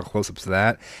 There's a lot of close-ups of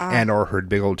that, and or her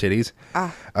big old titties,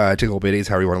 tickle bitties,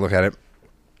 however you want to look at it.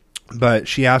 But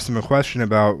she asked him a question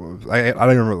about, I don't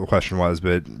remember what the question was,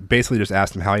 but basically just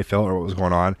asked him how he felt or what was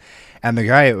going on. And the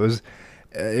guy, it was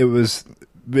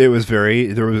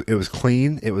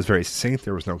clean. It was very succinct.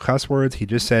 There was no cuss words. He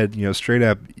just said, straight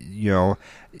up,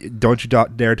 don't you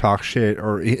dare talk shit,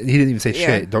 or he didn't even say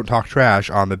shit. Don't talk trash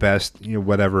on the best,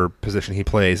 whatever position he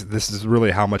plays. This is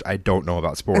really how much I don't know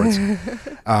about sports.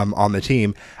 On the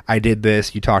team, I did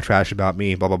this. You talk trash about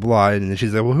me, blah blah blah. And then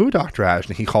she's like, "Well, who talked trash?"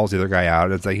 And he calls the other guy out.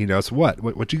 And it's like, so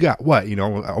what you got? What,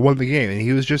 I won the game. And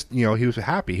he was just, he was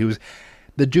happy.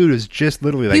 The dude was just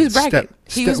literally like... He was bragging.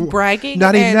 He was bragging.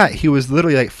 Not even that. He was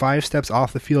literally like 5 steps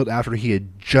off the field after he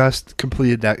had just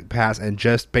completed that pass and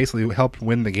just basically helped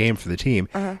win the game for the team.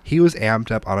 Uh-huh. He was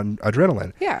amped up on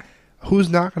adrenaline. Yeah. Who's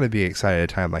not going to be excited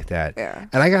at a time like that? Yeah.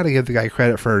 And I got to give the guy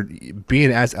credit for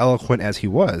being as eloquent as he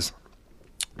was.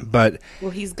 But...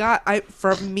 Well, he's got...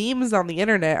 from memes on the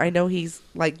internet, I know he's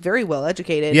like very well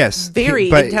educated. Yes. Very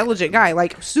intelligent guy.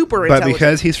 Like super intelligent. But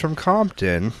because he's from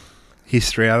Compton... He's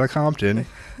straight out of Compton.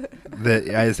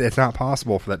 It's not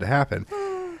possible for that to happen.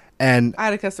 And I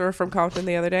had a customer from Compton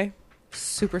the other day.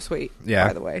 Super sweet,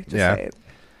 by the way. Just saying.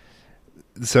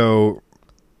 So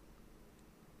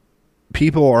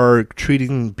people are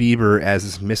treating Bieber as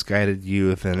this misguided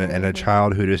youth and a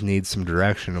child who just needs some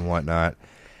direction and whatnot.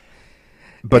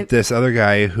 But this other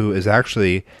guy who is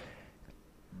actually,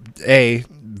 A,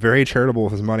 very charitable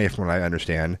with his money, from what I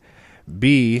understand.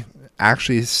 B,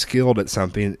 actually skilled at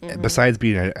something besides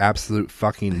being an absolute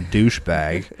fucking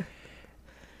douchebag,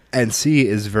 and C,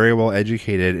 is very well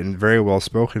educated and very well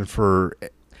spoken for.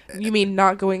 You mean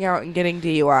not going out and getting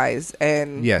DUIs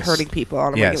and hurting people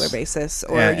on a regular basis,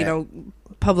 or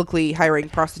publicly hiring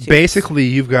prostitutes? Basically,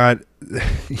 you've got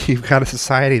a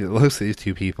society that looks at these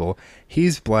two people.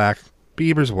 He's black,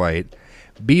 Bieber's white.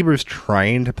 Bieber's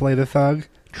trying to play the thug.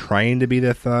 Trying to be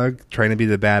the thug, trying to be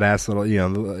the badass little,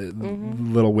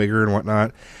 little wigger and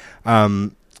whatnot.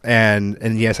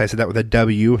 And yes, I said that with a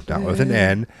W, not with an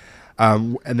N.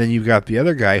 And then you've got the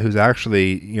other guy who's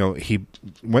actually, he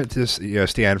went to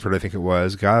Stanford, I think it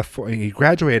was. He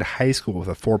graduated high school with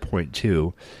a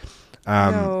 4.2.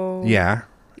 No. Yeah.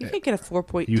 You can't get a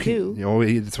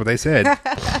 4.2. That's what they said.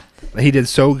 He did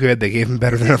so good, they gave him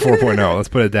better than a 4.0. Let's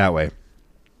put it that way.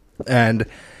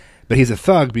 But he's a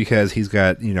thug because he's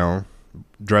got,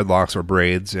 dreadlocks or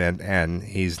braids, and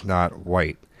he's not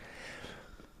white.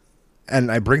 And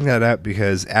I bring that up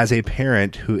because as a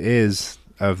parent who is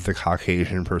of the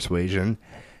Caucasian persuasion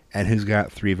and who's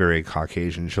got 3 very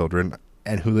Caucasian children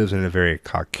and who lives in a very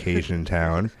Caucasian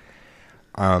town,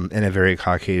 in a very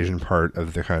Caucasian part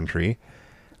of the country,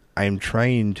 I'm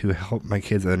trying to help my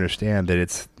kids understand that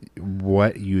it's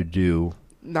what you do,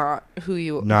 not what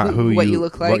you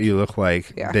look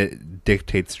like that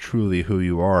dictates truly who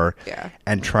you are.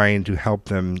 And trying to help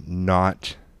them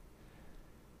not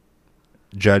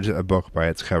judge a book by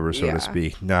its cover, so to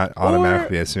speak, not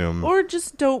automatically assume, or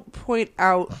just don't point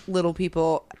out little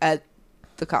people at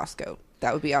the Costco.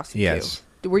 That would be awesome too.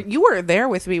 You weren't there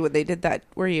with me when they did that,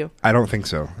 were you? I don't think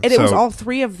so. And it was all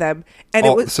 3 of them. And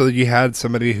it was, so you had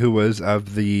somebody who was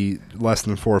of the less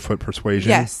than 4 foot persuasion.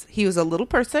 Yes, he was a little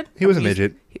person. He was a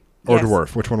midget or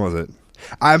dwarf. Which one was it?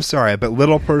 I'm sorry, but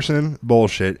little person,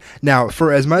 bullshit. Now,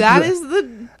 for as much that is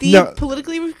the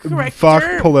politically correct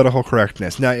term. Political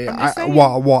correctness. Now,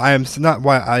 while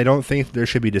I don't think there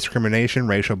should be discrimination,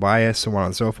 racial bias, so on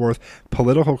and so forth,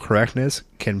 political correctness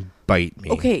can bite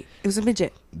me. Okay, it was a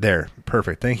midget. There,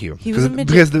 perfect. Thank you. He was a midget.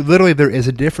 Because literally there is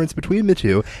a difference between the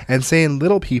two, and saying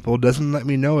little people doesn't let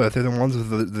me know if they're the ones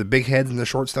with the big heads and the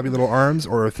short, stubby little arms,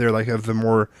 or if they're like of the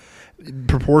more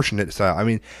proportionate style. I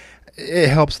mean, it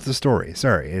helps the story.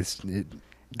 Sorry,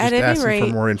 At any asking rate, for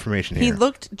more information he here.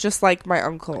 looked just like my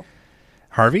uncle.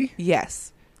 Harvey?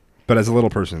 Yes. But as a little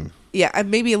person. Yeah,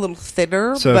 and maybe a little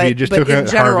thinner. So but, if you just but took in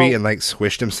general, Harvey and like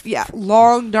swished him. Yeah,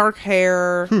 long dark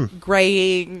hair, Hmm.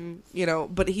 graying,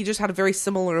 but he just had a very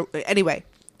similar. Anyway,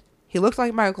 he looked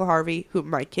like my Uncle Harvey, who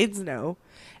my kids know,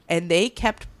 and they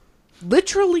kept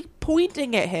literally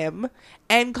pointing at him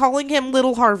and calling him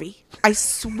Little Harvey. I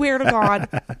swear to God.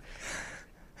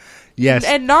 Yes.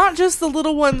 And not just the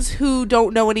little ones who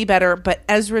don't know any better, but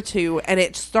Ezra too. And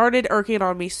it started irking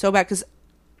on me so bad because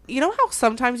you know how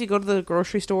sometimes you go to the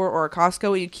grocery store or a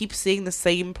Costco and you keep seeing the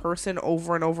same person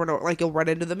over and over and over, like you'll run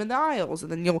into them in the aisles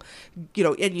and then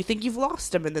and you think you've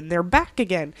lost them and then they're back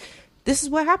again. This is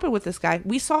what happened with this guy.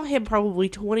 We saw him probably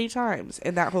 20 times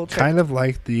in that whole trip. Kind of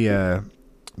like the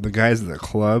guys at the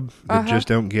club that just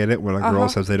don't get it when a girl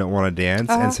says they don't want to dance,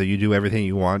 and so you do everything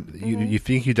you want. You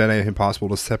think you've done everything possible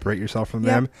to separate yourself from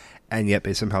them, and yet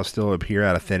they somehow still appear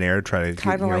out of thin air to try to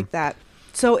kind of like that.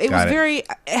 So it was it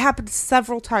happened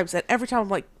several times, and every time I'm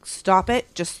like, stop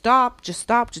it, just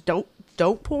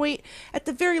don't point. At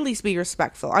the very least, be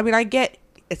respectful. I mean, I get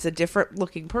it's a different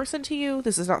looking person to you.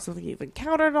 This is not something you've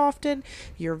encountered often.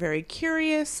 You're very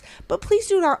curious, but please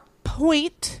do not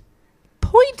point.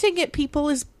 Pointing at people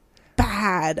is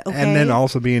bad, okay? And then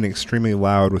also being extremely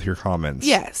loud with your comments.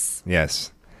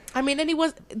 Yes. I mean,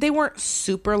 they weren't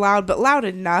super loud, but loud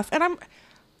enough. And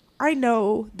I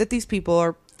know that these people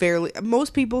are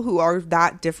most people who are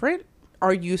that different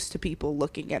are used to people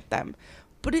looking at them.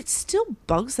 But it still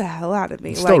bugs the hell out of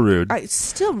me. It's still rude. It's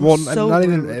still so not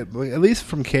rude. Even, at least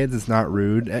from kids, it's not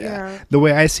rude. Yeah. The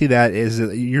way I see that is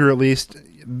that you're at least,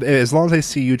 as long as they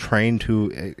see you trying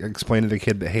to explain to the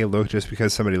kid that, hey, look, just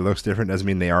because somebody looks different doesn't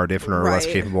mean they are different or less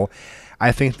capable.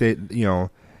 I think that,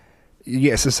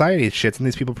 society shits on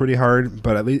these people pretty hard,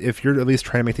 but at least if you're at least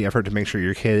trying to make the effort to make sure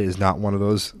your kid is not one of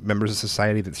those members of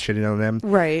society that's shitting on them,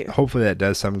 right? Hopefully that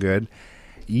does some good.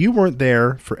 You weren't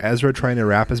there for Ezra trying to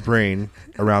wrap his brain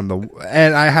around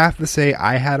and I have to say,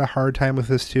 I had a hard time with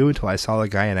this too until I saw the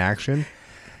guy in action.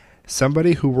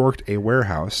 Somebody who worked a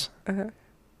warehouse and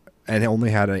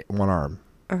only had one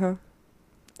arm.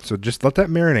 So just let that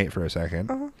marinate for a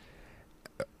second.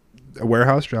 A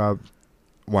warehouse job,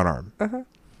 one arm.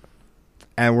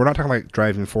 And we're not talking like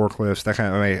driving forklifts, that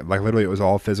kind of like literally it was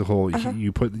all physical.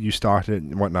 You stocked it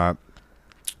and whatnot.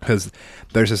 Because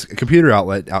there's this computer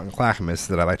outlet out in Clackamas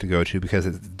that I like to go to because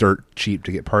it's dirt cheap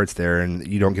to get parts there, and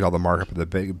you don't get all the markup at the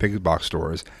big box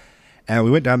stores. And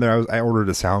we went down there. I ordered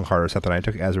a sound card or something. I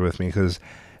took Ezra with me because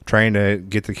trying to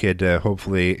get the kid to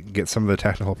hopefully get some of the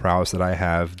technical prowess that I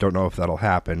have. Don't know if that'll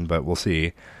happen, but we'll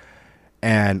see.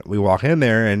 And we walk in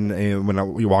there, and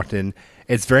when we walked in,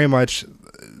 it's very much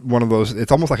one of those.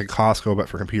 It's almost like a Costco, but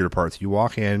for computer parts. You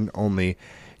walk in,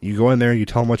 you go in there, you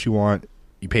tell them what you want.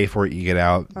 You pay for it, you get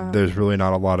out. There's really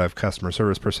not a lot of customer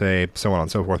service per se, so on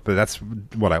and so forth. But that's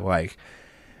what I like,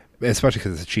 especially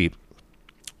because it's cheap.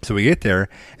 So we get there,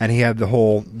 and he had the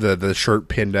whole the shirt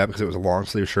pinned up because it was a long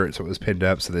sleeve shirt, so it was pinned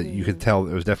up so that you could tell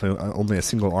it was definitely only a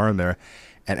single arm there.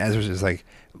 And Ezra's just like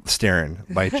staring,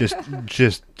 like just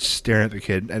staring at the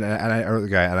kid or the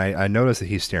guy. And I noticed that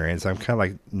he's staring, so I'm kind of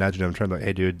like nudging him, trying to like,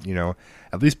 hey, dude,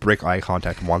 at least break eye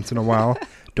contact once in a while.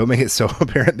 Don't make it so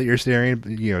apparent that you're staring.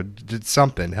 Did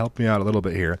something. Help me out a little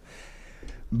bit here.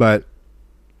 But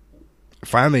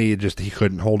finally, he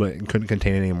couldn't hold it and couldn't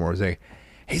contain it anymore. He's like,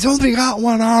 he's only got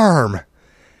one arm.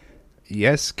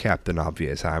 Yes, Captain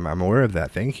Obvious. I'm aware of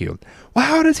that. Thank you. Well,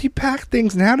 how does he pack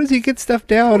things and how does he get stuff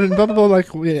down and blah blah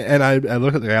blah? And I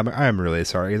look at the guy. I'm like, I'm really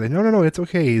sorry. He's like, no, it's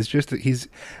okay. He's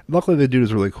luckily the dude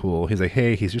is really cool. He's like,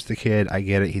 hey, he's just a kid. I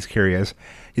get it. He's curious.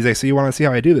 He's like, so you want to see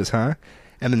how I do this, huh?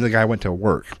 And then the guy went to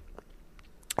work.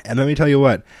 And let me tell you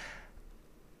what.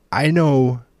 I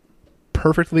know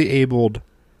perfectly abled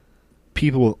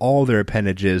people with all their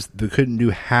appendages that couldn't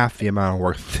do half the amount of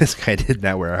work this guy did in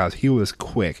that warehouse. He was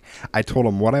quick. I told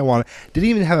him what I wanted. Didn't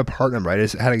even have a part number. I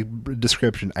just had a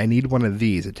description. I need one of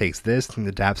these. It takes this and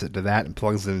adapts it to that and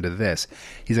plugs it into this.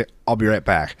 He's like, I'll be right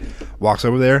back. Walks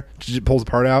over there, pulls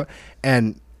the part out,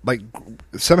 and like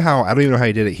somehow, I don't even know how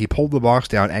he did it. He pulled the box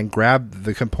down and grabbed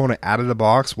the component out of the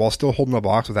box while still holding the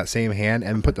box with that same hand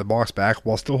and put the box back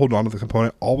while still holding on to the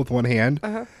component all with one hand.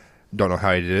 Don't know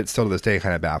how he did it. Still to this day, it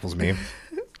kind of baffles me.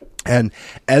 And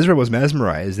Ezra was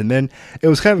mesmerized. And then it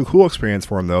was kind of a cool experience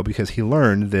for him, though, because he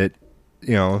learned that,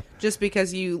 just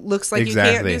because you looks like you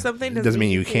can't do something doesn't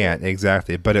mean you can't.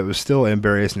 Exactly. But it was still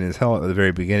embarrassing as hell at the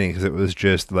very beginning because it was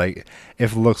just like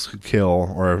if looks could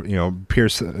kill or,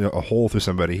 pierce a hole through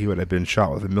somebody, he would have been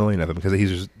shot with 1,000,000 of them because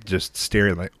he's just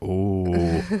staring like,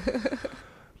 oh,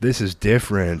 this is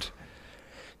different.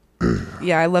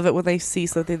 Yeah, I love it when they see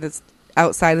something that's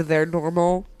outside of their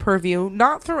normal purview,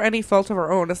 not through any fault of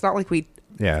our own. It's not like we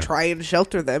try and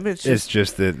shelter them. It's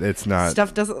just that it's not,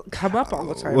 stuff doesn't come up all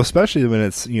the time. Well, especially when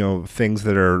it's, things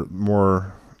that are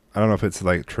more, I don't know if it's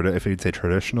like if you'd say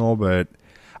traditional, but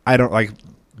I don't like.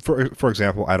 For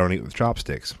example, I don't eat with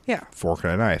chopsticks. Yeah. Fork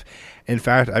and a knife. In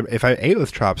fact, if I ate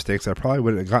with chopsticks, I probably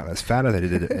wouldn't have gotten as fat as I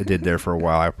did there for a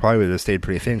while. I probably would have stayed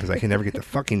pretty thin because I can never get the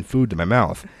fucking food to my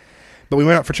mouth. But we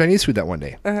went out for Chinese food that one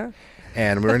day. Uh-huh.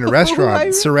 And we were in a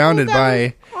restaurant surrounded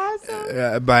by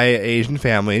Asian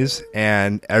families,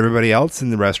 and everybody else in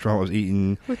the restaurant was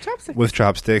eating with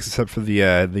chopsticks, except for the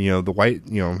white,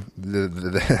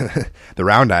 the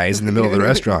round eyes in the middle of the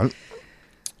restaurant.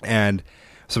 And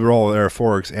so we're all there at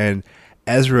forks, and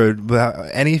Ezra, without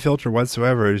any filter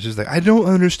whatsoever, is just like, I don't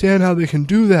understand how they can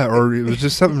do that. Or it was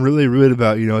just something really rude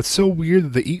about, it's so weird that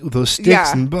they eat with those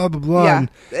sticks and blah, blah, blah. Yeah.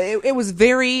 It was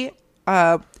very,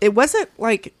 it wasn't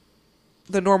like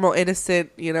the normal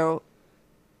innocent,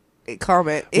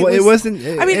 comment. It wasn't,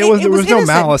 there was no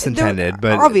malice intended,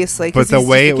 but obviously, but the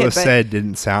way it was said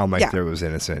didn't sound like there was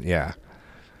innocent. Yeah.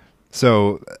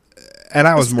 So... And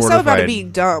I was mortified. It's about it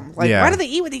being dumb. Like, why do they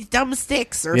eat with these dumb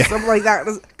sticks or something like that?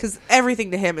 Because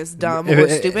everything to him is dumb or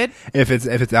stupid. If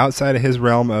it's outside of his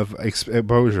realm of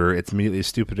exposure, it's immediately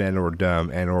stupid and or dumb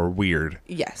and or weird.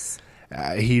 Yes.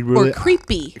 He really or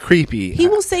creepy. Creepy. He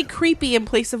will say creepy in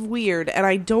place of weird, and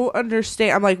I don't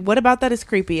understand. I'm like, what about that is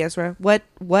creepy, Ezra?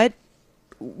 What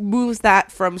moves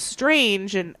that from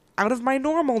strange and out of my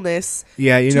normalness?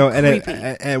 Yeah,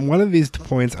 and one of these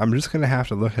points, I'm just going to have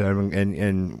to look at him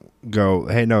and go,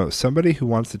 hey, no, somebody who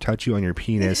wants to touch you on your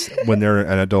penis when they're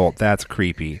an adult, that's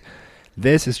creepy.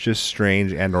 This is just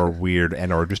strange and or weird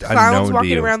and or just unknown to you. Clowns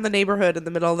walking around the neighborhood in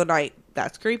the middle of the night,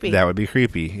 that's creepy. That would be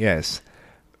creepy, yes.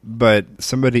 But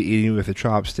somebody eating with a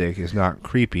chopstick is not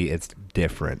creepy, it's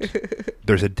different.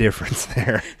 There's a difference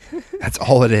there. That's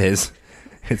all it is.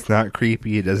 It's not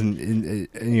creepy, it doesn't,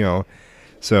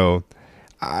 So,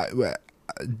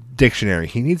 dictionary.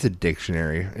 He needs a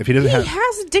dictionary. If he doesn't he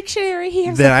has a dictionary. He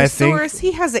has a thesaurus.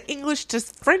 He has an English to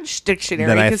French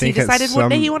dictionary because he decided one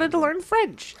day he wanted to learn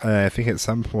French. I think at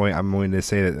some point I'm going to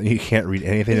say that you can't read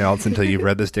anything else until you've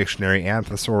read this dictionary and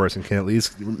thesaurus and can at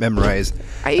least memorize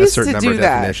a certain number of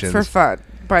definitions. For fun,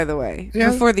 by the way,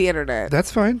 before the internet.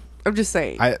 That's fine. I'm just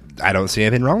saying. I don't see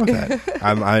anything wrong with that.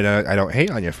 I don't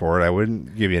hate on you for it. I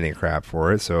wouldn't give you any crap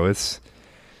for it. So it's...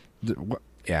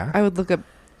 Yeah, I would look up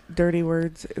dirty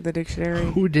words in the dictionary.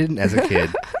 Who didn't as a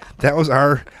kid? that was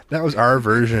our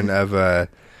version of I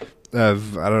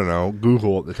don't know,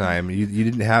 Google at the time. You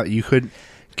didn't have, you could,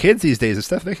 kids these days, the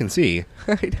stuff they can see.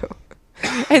 I know.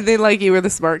 And then like you were the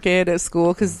smart kid at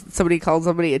school because somebody called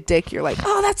somebody a dick. You're like,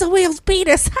 oh, that's a whale's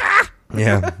penis. Ha!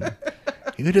 Yeah.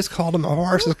 You just called him a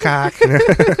horse's cock.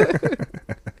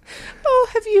 Oh,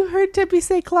 have you heard Tippy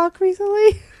say clock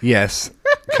recently? Yes.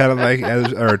 Kind of like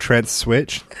or Trent's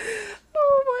switch.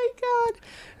 Oh my god.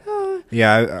 Oh.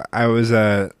 Yeah, I was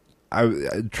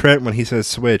Trent, when he says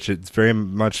switch, it's very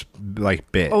much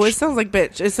like bitch. Oh, it sounds like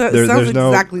bitch. It sounds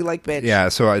exactly like bitch. Yeah,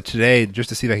 so today, just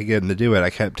to see if I could get him to do it, I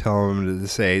kept telling him to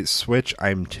say, switch,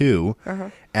 I'm 2. Uh-huh.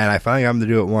 And I finally got him to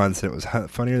do it once, and it was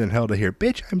funnier than hell to hear,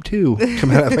 bitch, I'm 2,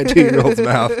 come out of my 2-year-old's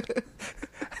mouth.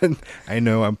 And I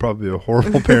know I'm probably a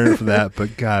horrible parent for that,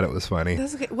 but God, it was funny.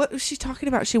 That's okay. What was she talking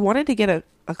about? She wanted to get a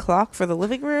clock for the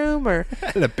living room, or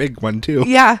and a big one too.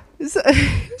 Yeah.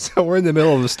 So we're in the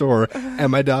middle of the store,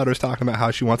 and my daughter's talking about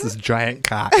how she wants this giant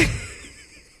cock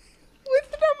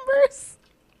with numbers.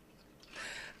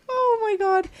 Oh my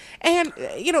god! And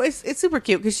it's super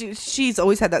cute because she's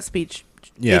always had that speech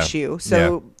issue.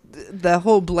 So. Yeah. The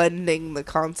whole blending the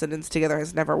consonants together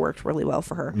has never worked really well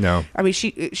for her. No. I mean,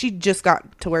 she just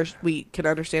got to where we can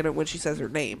understand it when she says her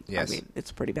name. Yes. I mean,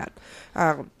 it's pretty bad.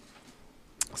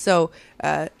 So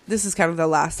this is kind of the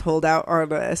last holdout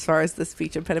on as far as the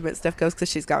speech impediment stuff goes because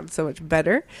she's gotten so much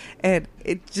better. And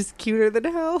it's just cuter than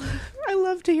hell. I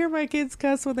love to hear my kids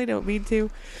cuss when they don't mean to.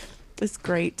 It's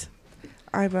great.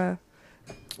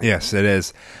 Yes, it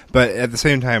is. But at the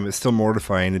same time, it's still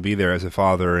mortifying to be there as a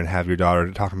father and have your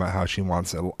daughter talking about how she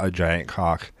wants a giant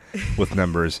cock with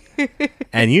numbers.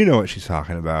 And you know what she's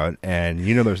talking about, and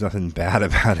you know there's nothing bad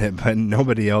about it, but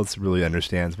nobody else really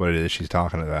understands what it is she's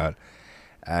talking about.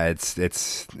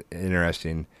 It's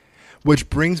interesting.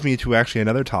 Which brings me to actually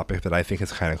another topic that I think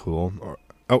is kind of cool.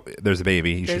 Oh, there's a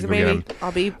baby. You should go get him.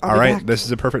 I'll be All right, back. This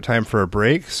is a perfect time for a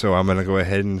break, so I'm going to go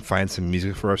ahead and find some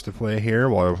music for us to play here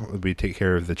while we take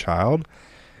care of the child.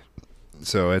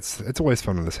 So it's always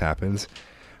fun when this happens.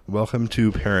 Welcome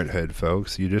to parenthood,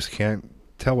 folks. You just can't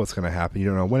tell what's going to happen. You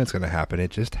don't know when it's going to happen.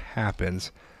 It just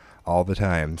happens all the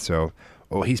time. So,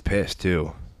 he's pissed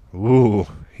too. Ooh,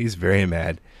 he's very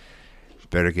mad.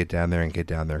 Better get down there and get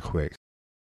down there quick.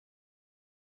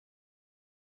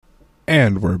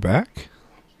 And we're back.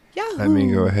 Yahoo! Let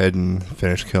me go ahead and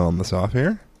finish killing this off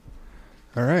here.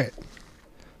 All right.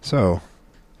 So, a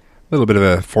little bit of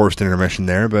a forced intermission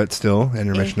there, but still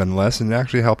intermission nonetheless, and it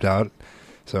actually helped out.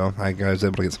 So I was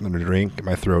able to get something to drink, get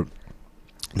my throat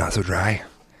not so dry.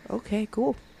 Okay,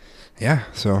 cool. Yeah,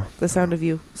 so. The sound of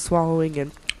you swallowing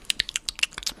and...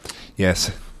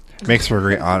 Yes. Makes for a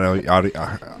great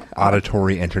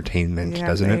auditory entertainment,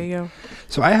 doesn't it? There you go.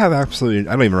 So I have absolutely...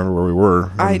 I don't even remember where we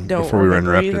were before we were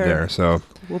interrupted either. there. So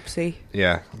Whoopsie.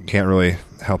 yeah, can't really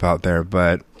help out there,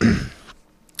 but...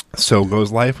 So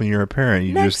goes life when you're a parent.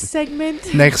 Next segment,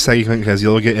 because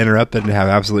you'll get interrupted and have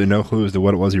absolutely no clue as to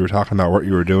what it was you were talking about, what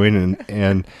you were doing,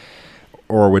 and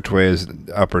or which way is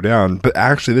up or down. But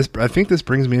actually, I think this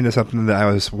brings me into something that I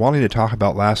was wanting to talk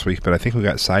about last week, but I think we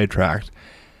got sidetracked.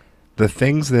 The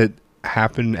things that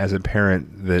happen as a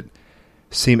parent that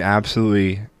seem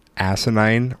absolutely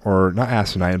asinine, or not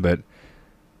asinine, but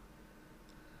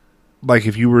like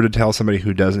if you were to tell somebody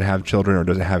who doesn't have children or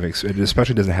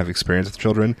especially doesn't have experience with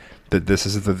children that this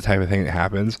is the type of thing that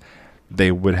happens,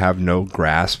 they would have no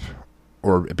grasp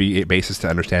or be a basis to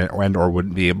understand it, or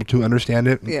wouldn't be able to understand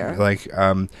it. Yeah. Like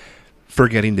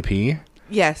forgetting to pee.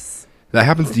 Yes. That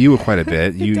happens to you quite a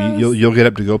bit. You'll get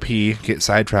up to go pee, get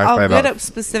sidetracked by about... I'll get up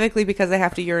specifically because I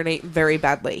have to urinate very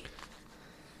badly.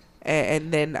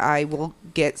 And then I will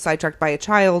get sidetracked by a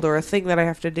child or a thing that I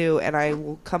have to do, and I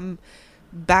will come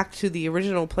back to the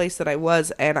original place that I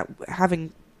was, and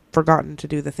having forgotten to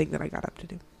do the thing that I got up to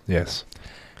do. Yes.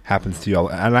 Happens to you all.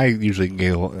 And I usually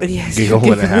giggle when it happens.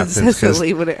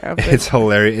 When it happens. It's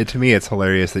hilarious. To me, it's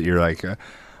hilarious that you're like...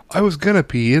 I was gonna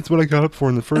pee. It's what I got up for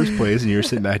in the first place. And you're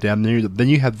sitting back down there. Then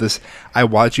you have this... I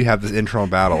watch you have this internal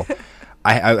battle.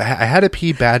 I had to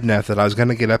pee bad enough that I was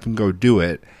gonna get up and go do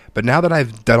it. But now that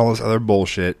I've done all this other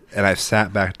bullshit and I've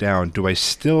sat back down, do I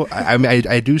still...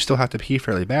 I do still have to pee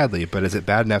fairly badly, but is it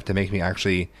bad enough to make me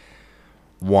actually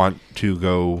want to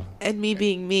go... And me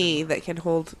being me, that can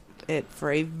hold it for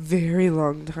a very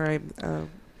long time.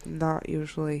 Not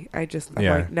usually. I'm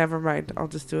like, never mind. I'll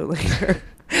just do it later.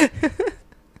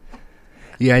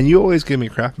 Yeah, and you always give me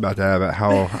crap about that, about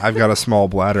how I've got a small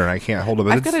bladder and I can't hold it.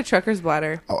 But I've got a trucker's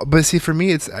bladder. But see, for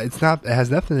me, it's not. It has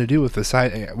nothing to do with the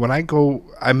side. When I go,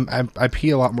 I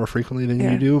pee a lot more frequently than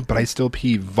you do, but I still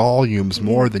pee volumes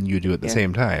more than you do at the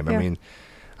same time. I mean,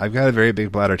 I've got a very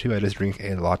big bladder too. I just drink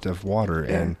a lot of water,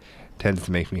 and it tends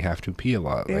to make me have to pee a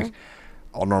lot. Like,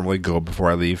 I'll normally go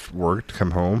before I leave work to come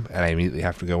home, and I immediately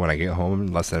have to go when I get home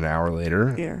less than an hour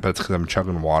later. Yeah. But it's because I'm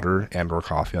chugging water and or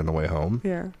coffee on the way home.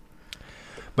 Yeah.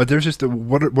 But there's just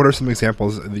what are some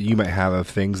examples that you might have of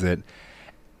things that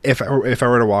if I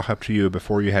were to walk up to you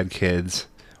before you had kids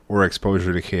or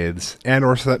exposure to kids, and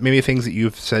or so maybe things that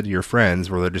you've said to your friends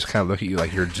where they just kind of look at you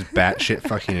like you're just batshit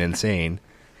fucking insane.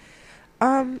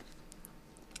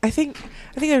 I think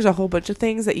there's a whole bunch of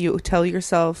things that you tell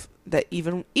yourself that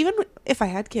even if I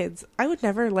had kids, I would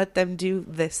never let them do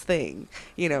this thing,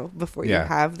 before you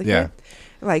have the kid.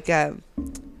 Like,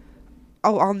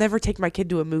 I'll never take my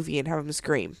kid to a movie and have him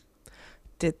scream.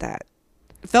 Did that.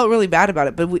 Felt really bad about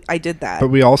it, but I did that. But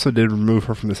we also did remove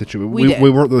her from the situation. We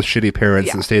weren't those shitty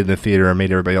parents that stayed in the theater and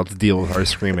made everybody else deal with our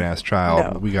screaming ass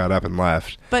child. No. We got up and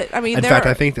left. But I mean, in fact,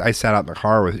 I think I sat out in the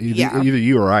car with either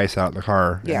you or I sat out in the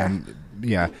car. Yeah.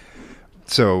 And,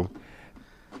 So,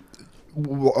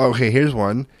 okay, here's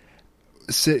one.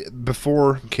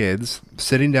 Before kids,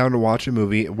 sitting down to watch a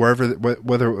movie, whether it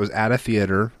was at a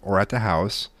theater or at the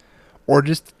house, or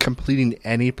just completing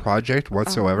any project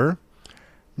whatsoever,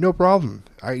 no problem.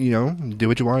 Do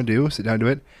what you want to do, sit down, do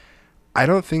it. I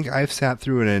don't think I've sat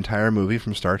through an entire movie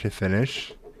from start to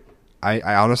finish.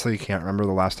 I honestly can't remember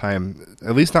the last time,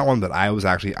 at least not one that I was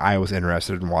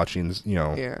interested in watching,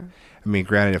 Yeah. I mean,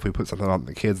 granted, if we put something on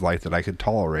the kids like that I could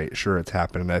tolerate, sure, it's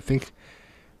happened. And I think,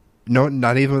 no,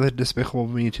 not even with Despicable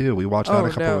Me 2. We watched that a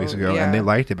couple of weeks ago, and they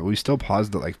liked it, but we still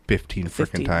paused it like 15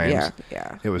 freaking times.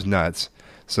 Yeah. It was nuts.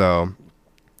 So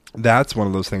that's one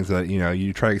of those things that,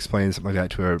 you try to explain something like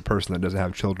that to a person that doesn't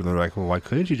have children. They're like, well, why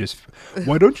don't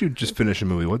you just finish a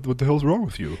movie? What the hell's wrong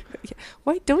with you?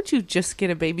 Why don't you just get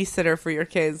a babysitter for your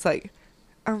kids? Like,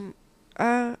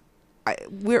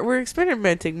 we're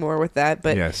experimenting more with that,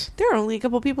 but there are only a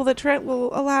couple people that Trent will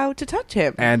allow to touch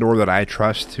him. And or that I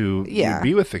trust to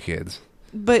be with the kids.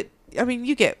 But, I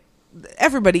mean,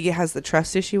 everybody has the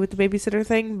trust issue with the babysitter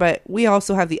thing, but we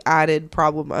also have the added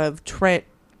problem of Trent.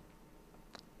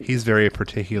 He's very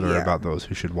particular about those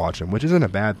who should watch him, which isn't a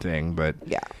bad thing, but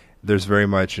he's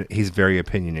very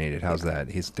opinionated. How's that?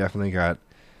 He's definitely got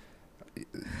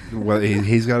well,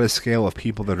 he's got a scale of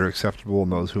people that are acceptable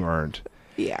and those who aren't.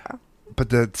 Yeah. But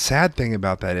the sad thing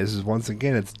about that is once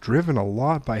again, it's driven a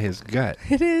lot by his gut.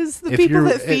 It is the people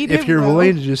that feed him. If you're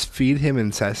willing to just feed him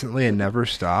incessantly and never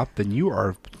stop, then you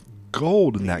are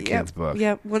gold in that kid's book.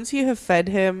 Yeah. Once you have fed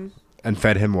him and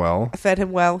fed him well,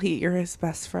 you're his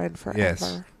best friend forever.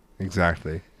 Yes,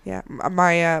 exactly. Yeah.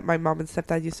 My mom and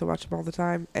stepdad used to watch him all the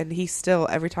time, and he still,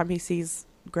 every time he sees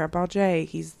Grandpa Jay,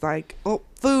 he's like, "Oh,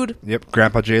 food." Yep,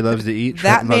 Grandpa Jay loves to eat.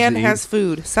 That man has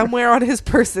food somewhere on his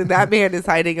person. That man is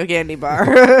hiding a candy bar.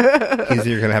 He's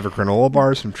either gonna have a granola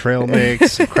bar, some trail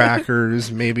mix, some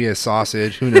crackers, maybe a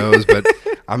sausage. Who knows? But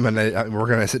we're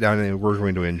gonna sit down and we're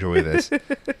going to enjoy this.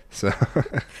 So,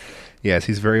 yes,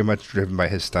 he's very much driven by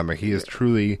his stomach. He is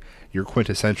truly your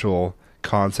quintessential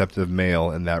concept of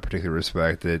male in that particular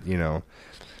respect. That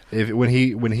if when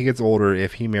he gets older,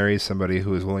 if he marries somebody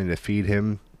who is willing to feed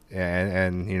him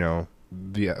and I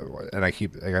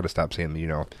got to stop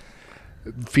saying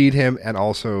feed him, and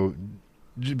also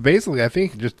basically I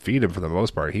think just feed him for the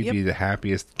most part. He'd be the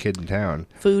happiest kid in town.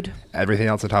 Food. Everything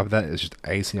else on top of that is just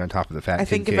icing on top of the fat. I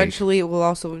think eventually it will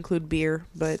also include beer,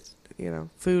 but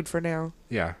food for now.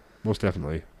 Yeah, most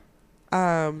definitely.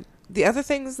 The other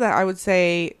things that I would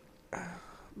say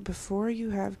before you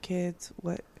have kids,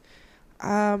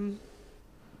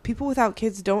 people without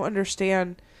kids don't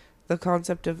understand the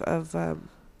concept of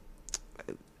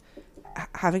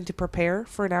having to prepare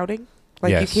for an outing.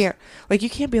 Like you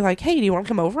can't be like, "Hey, do you want to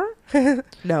come over?"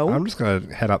 No, I'm just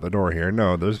gonna head out the door here.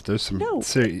 No, there's some. No,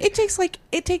 it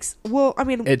takes. Well, I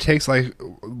mean, it takes like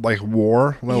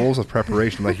war levels of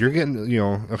preparation. Like you're getting,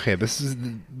 okay, this is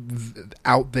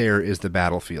out there is the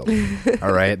battlefield.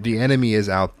 All right, the enemy is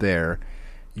out there.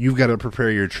 You've got to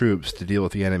prepare your troops to deal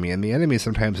with the enemy, and the enemy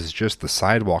sometimes is just the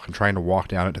sidewalk and trying to walk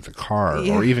down it to the car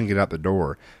or even get out the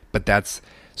door. But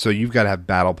so you've got to have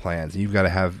battle plans. You've got to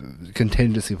have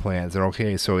contingency plans. And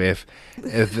okay, so if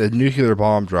the nuclear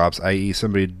bomb drops, i.e.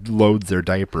 somebody loads their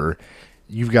diaper,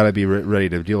 you've got to be ready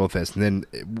to deal with this. And then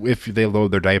if they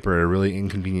load their diaper at a really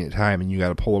inconvenient time and you got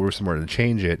to pull over somewhere to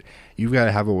change it, you've got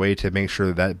to have a way to make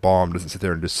sure that bomb doesn't sit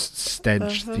there and just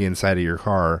stench the inside of your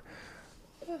car.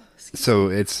 So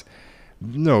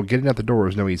getting out the door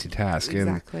is no easy task.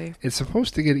 Exactly. And it's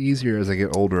supposed to get easier as I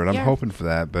get older, and I'm hoping for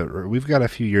that, but we've got a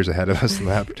few years ahead of us in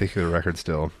that particular record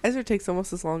still. Ezra takes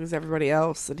almost as long as everybody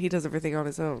else, and he does everything on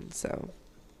his own, so.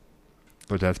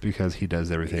 But that's because he does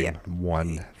everything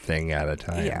one thing at a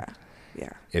time. Yeah.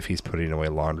 If he's putting away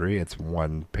laundry, it's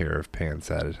one pair of pants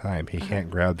at a time. He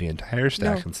can't grab the entire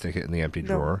stack and stick it in the empty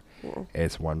drawer. Well,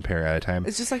 it's one pair at a time.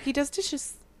 It's just like he does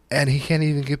dishes. And he can't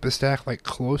even get the stack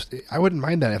close. I wouldn't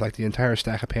mind that if the entire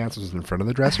stack of pants was in front of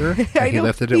the dresser and he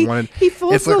lifted it one. He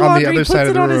folds it's the on laundry, the other puts side it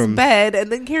of the on room. his bed, and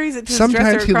then carries it to his dresser.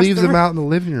 Sometimes he leaves them out in the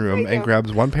living room and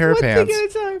grabs one pair of pants,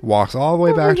 walks all the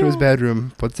way back to his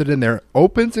bedroom, puts it in there,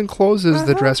 opens and closes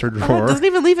the dresser drawer. Doesn't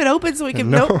even leave it open so he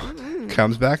can.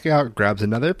 Comes back out, grabs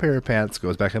another pair of pants,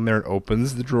 goes back in there and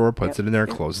opens the drawer, puts it in there,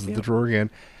 closes the drawer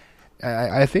again.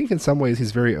 I think in some ways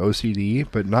he's very OCD,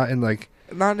 but not in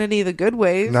not in any of the good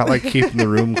ways. Not like keeping the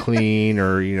room clean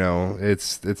or,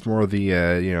 it's more of the,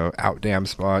 out damn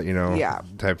spot,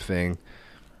 type thing.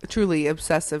 Truly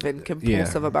obsessive and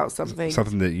compulsive about something.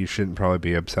 Something that you shouldn't probably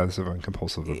be obsessive and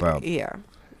compulsive about. Yeah.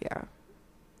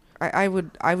 I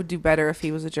would do better if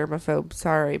he was a germaphobe.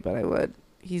 Sorry, but I would.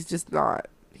 He's just not.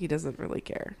 He doesn't really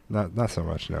care. Not so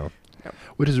much, no.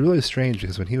 Which is really strange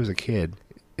because when he was a kid,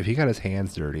 if he got his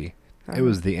hands dirty, it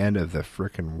was the end of the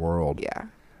frickin' world. Yeah.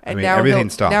 And now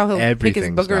everything stopped. Now he'll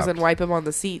everything pick his boogers stopped. and wipe them on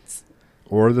the seats.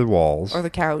 Or the walls. Or the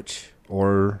couch.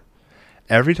 Or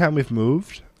every time we've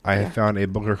moved, I have found a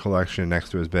booger collection next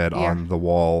to his bed on the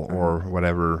wall or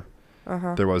whatever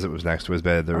there was. It was next to his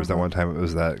bed. There was that one time it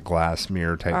was that glass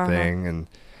mirror type thing, and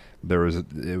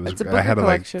I had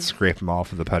to scrape them off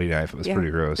with a putty knife. It was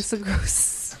pretty gross. It's so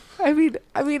gross. I mean,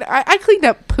 I cleaned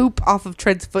up poop off of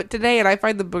Trent's foot today, and I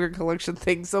find the booger collection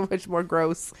thing so much more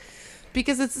gross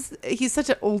because he's such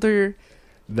an older.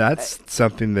 That's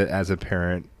something that, as a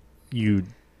parent, you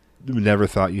never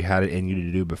thought you had it in you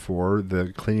to do before.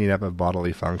 The cleaning up of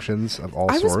bodily functions of all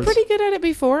sorts. I was pretty good at it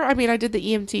before. I mean, I did the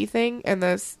EMT thing and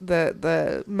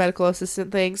the medical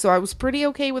assistant thing, so I was pretty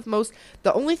okay with most.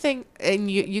 The only thing, and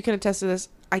you can attest to this,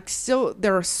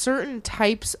 there are certain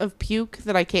types of puke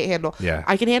that I can't handle. Yeah.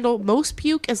 I can handle most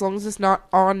puke as long as it's not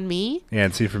on me. Yeah,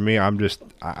 and see, for me, I'm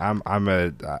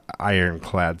a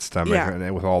ironclad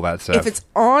stomach with all that stuff. If it's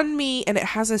on me and it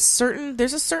has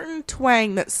there's a certain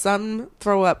twang that some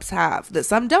throw-ups have that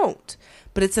some don't,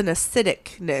 but it's an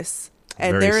acidicness.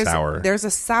 And Very sour. There's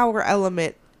a sour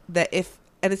element that if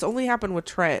and it's only happened with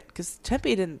Trent because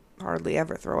Tempe didn't hardly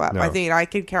ever throw up. No. I think I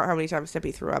can count how many times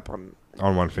Tempe threw up on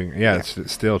one finger. Yeah,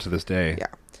 it's still to this day. Yeah,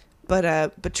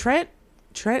 but Trent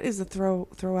is a throw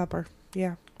upper.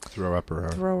 Yeah, Throw upper. Huh?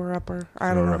 thrower upper.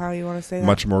 I don't know how you want to say that.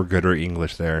 Much more gooder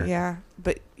English there. Yeah,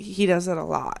 but he does it a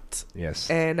lot. Yes.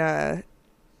 And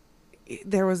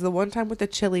there was the one time with the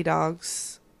chili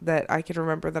dogs that I can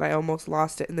remember that I almost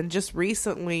lost it, and then just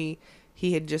recently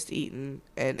he had just eaten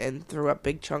and threw up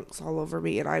big chunks all over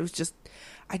me, and I just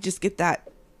get that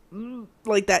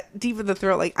like that deep in the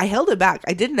throat. Like I held it back.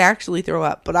 I didn't actually throw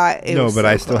up, but I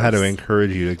still had to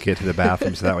encourage you to get to the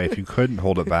bathroom so that way if you couldn't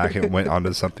hold it back, it went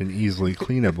onto something easily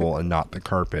cleanable and not the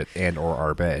carpet and or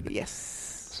our bed. Yes.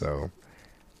 So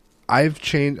I've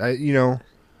changed.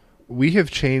 We have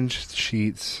changed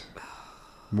sheets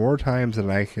more times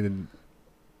than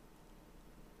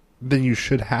you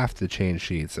should have to change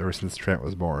sheets ever since Trent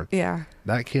was born. Yeah.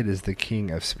 That kid is the king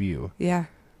of spew. Yeah.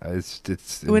 It's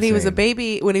when he was a insane.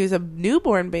 baby, when he was a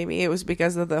newborn baby, it was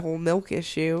because of the whole milk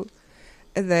issue,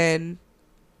 and then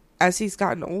as he's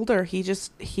gotten older, he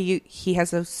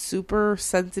has a super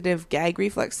sensitive gag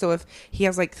reflex. So if he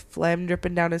has like phlegm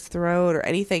dripping down his throat or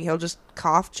anything, he'll just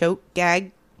cough, choke,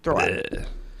 gag, throw up.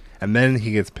 And then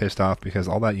he gets pissed off because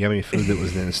all that yummy food that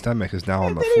was in his stomach is now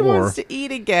on the then floor. He wants to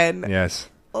eat again. Yes.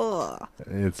 Ugh.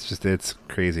 It's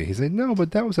crazy. He's like, no,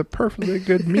 but that was a perfectly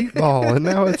good meatball, and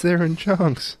now it's there in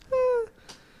chunks.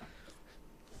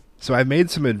 So I've made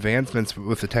some advancements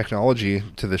with the technology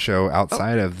to the show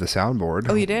outside of the soundboard.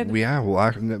 Oh, you did? Yeah. Well,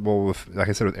 like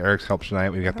I said, with Eric's help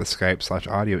tonight, we've got the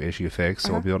Skype/audio issue fixed,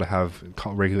 so we'll be able to have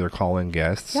regular call-in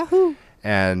guests. Yahoo!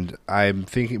 And I'm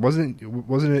thinking, wasn't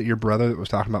it your brother that was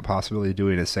talking about possibly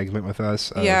doing a segment with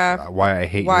us? Yeah. Why I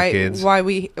hate your kids.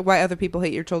 Why other people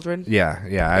hate your children. Yeah.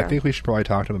 I think we should probably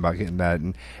talk to him about getting that.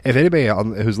 And if anybody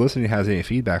who's listening has any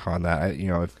feedback on that,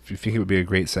 if you think it would be a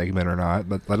great segment or not,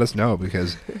 let us know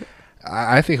because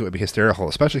I think it would be hysterical,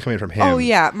 especially coming from him. Oh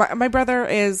yeah, my brother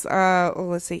is.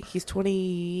 Let's see, he's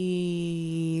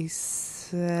 27.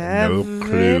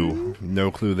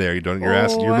 No clue there. You're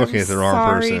looking at the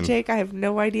wrong person. Sorry, Jake. I have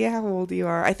no idea how old you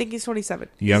are. I think he's 27.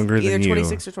 Younger he's than you. Either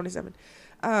 26 or 27.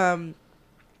 And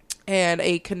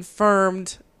a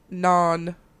confirmed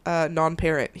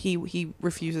non-parent. He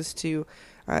refuses to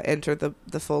enter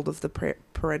the fold of the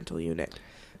parental unit.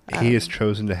 He has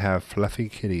chosen to have fluffy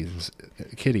kitties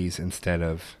instead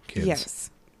of kids. Yes.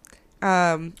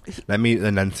 Let me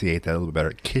enunciate that a little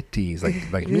better. Kitties,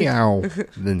 like meow,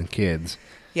 than kids.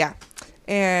 Yeah,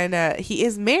 and he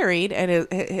is married, and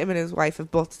him and his wife have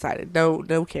both decided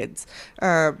no kids.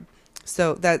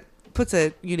 So that puts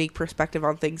a unique perspective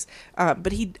on things.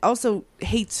 But he also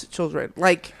hates children.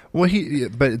 But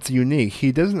it's unique.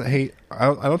 He doesn't hate.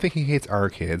 I don't think he hates our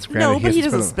kids. Granted, no, but he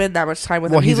doesn't spend that much time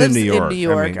with them. Well, he's he lives in New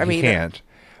York. I mean, he can't.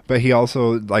 But he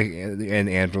also and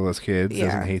Angela's kids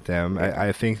doesn't hate them. Yeah.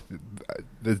 I think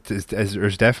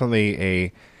there's definitely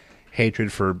a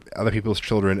hatred for other people's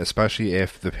children, especially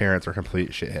if the parents are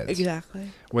complete shitheads.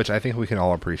 Exactly. Which I think we can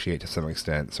all appreciate to some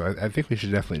extent. So I think we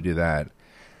should definitely do that.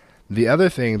 The other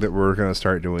thing that we're going to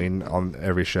start doing on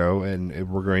every show, and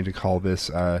we're going to call this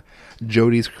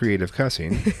Jody's Creative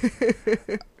Cussing.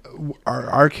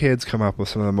 Our kids come up with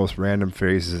some of the most random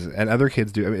phrases, and other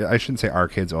kids do. I mean, I shouldn't say our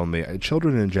kids only.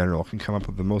 Children in general can come up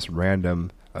with the most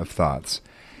random of thoughts.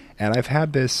 And I've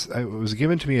had this. It was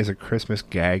given to me as a Christmas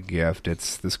gag gift.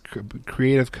 It's this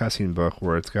creative cussing book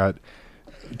where it's got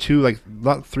two,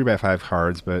 not 3x5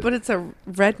 cards, but it's a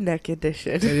redneck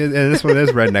edition. And this one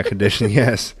is redneck edition,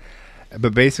 yes.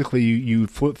 But basically, you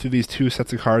flip through these two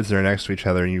sets of cards that are next to each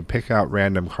other, and you pick out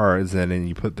random cards, and then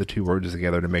you put the two words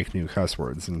together to make new cuss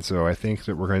words. And so I think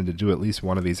that we're going to do at least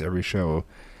one of these every show,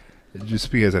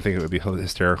 just because I think it would be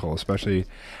hysterical, especially.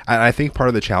 I think part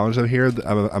of the challenge, though, here,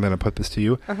 I'm going to put this to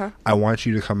you. Uh-huh. I want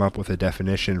you to come up with a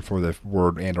definition for the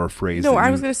word and or phrase. No, I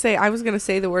was going to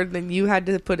say the word, and then you had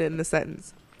to put it in the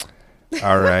sentence.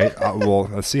 All right. Well,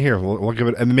 let's see here. We'll give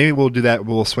it, and maybe we'll do that.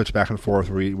 We'll switch back and forth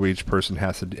where each person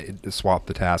has to swap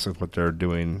the task of what they're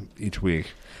doing each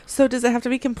week. So does it have to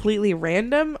be completely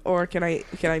random, or can I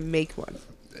make one?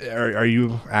 Are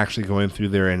you actually going through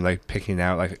there and picking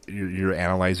out you're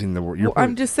analyzing the word?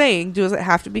 I'm just saying, does it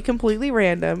have to be completely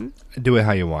random? Do it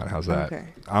how you want. How's that? Okay.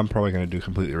 I'm probably going to do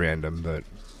completely random, but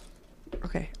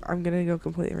okay, I'm going to go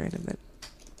completely random then.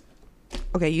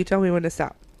 Okay, you tell me when to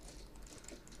stop.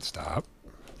 Stop.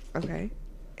 Okay.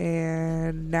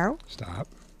 And now? Stop.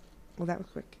 Well, that was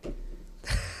quick.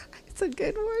 It's a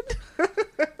good one.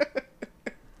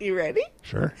 You ready?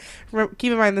 Sure. Remember,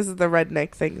 keep in mind, this is the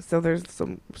redneck thing, so there's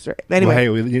some... Anyway.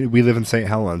 Well, hey, we live in St.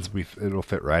 Helens. It'll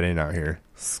fit right in out here.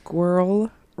 Squirrel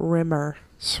rimmer.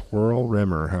 Squirrel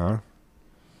rimmer, huh?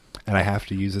 And I have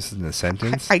to use this in a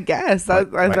sentence? I guess. I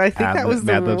think that was the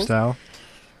Mad Lib rules. style?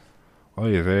 Oh,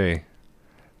 yeah, very.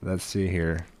 Let's see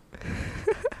here.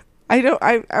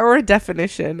 Or a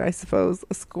definition, I suppose.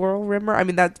 A squirrel rimmer? I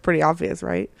mean, that's pretty obvious,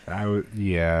 right?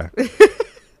 Yeah.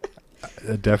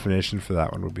 A definition for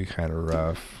that one would be kind of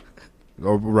rough.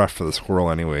 Or rough for the squirrel,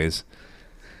 anyways.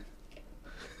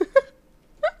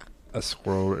 A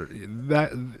squirrel.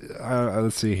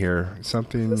 Let's see here.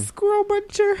 Something. A squirrel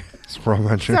muncher. Squirrel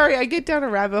muncher. Sorry, I get down a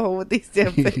rabbit hole with these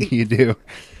damn things. You do.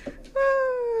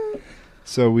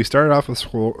 So we started off with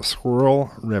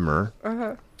squirrel rimmer.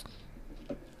 Uh-huh.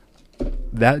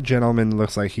 That gentleman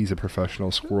looks like he's a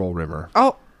professional squirrel rimmer.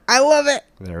 Oh, I love it.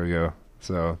 There we go.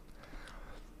 So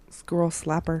Squirrel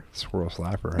slapper. squirrel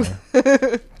slapper,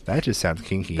 huh? That just sounds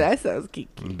kinky. That sounds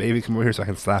kinky. Baby, come over here so I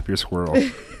can slap your squirrel.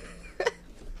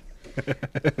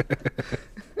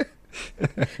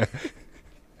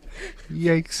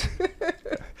 Yikes.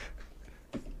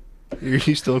 Are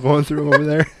you still going through them over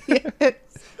there? Yes.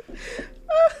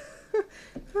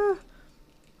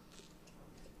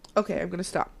 Okay, I'm gonna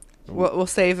stop. We'll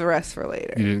save the rest for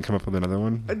later. You didn't come up with another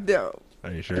one? No.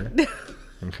 Are you sure?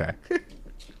 Okay.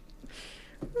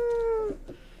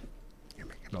 You're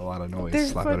making a lot of noise They're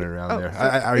slapping funny. it around Oh, there.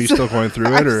 sorry. Are you still going through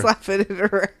it? I'm Or slapping it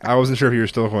around. I wasn't sure if you were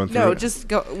still going through it. No, just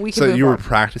go. We can So move you were on.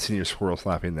 practicing your squirrel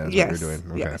slapping then? Is Yes, what you're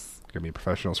doing? Okay. yes. Gonna be a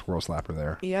professional squirrel slapper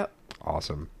there. Yep.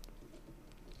 Awesome.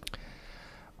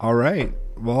 All right.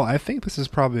 Well, I think this is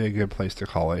probably a good place to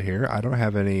call it here. I don't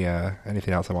have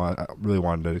anything else I really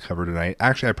wanted to cover tonight.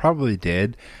 Actually, I probably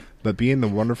did, but being the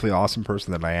wonderfully awesome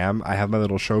person that I am, I have my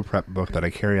little show prep book that I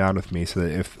carry on with me so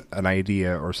that if an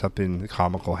idea or something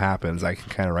comical happens, I can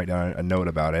kind of write down a note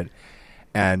about it.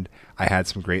 And I had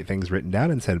some great things written down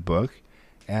in said book,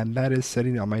 and that is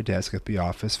sitting on my desk at the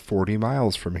office 40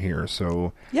 miles from here.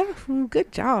 So Yeah.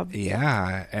 Good job.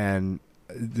 yeah, and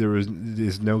there's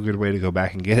no good way to go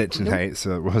back and get it tonight,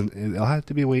 so it'll have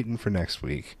to be waiting for next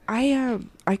week. I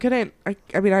couldn't. I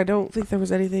mean, I don't think there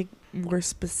was anything more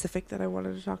specific that I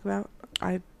wanted to talk about.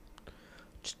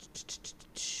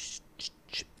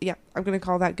 Yeah, I'm gonna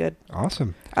call that good.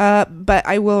 Awesome. But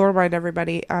I will remind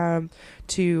everybody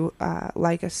to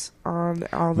like us on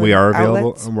all the We are available.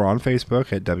 outlets. We're on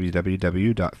Facebook at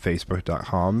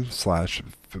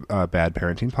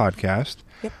www.facebook.com/badparentingpodcast.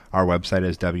 Yep. Our website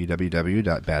is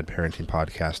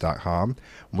www.badparentingpodcast.com.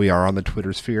 We are on the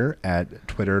Twitter sphere at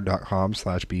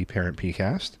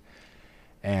twitter.com/bparentpcast.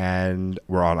 And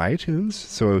we're on iTunes,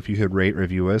 so if you could rate,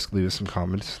 review us, leave us some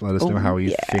comments, let us know how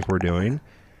you think we're doing.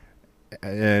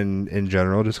 And in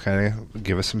general, just kind of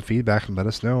give us some feedback and let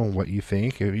us know what you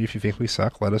think. If you think we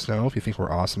suck, let us know. If you think we're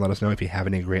awesome, let us know. If you have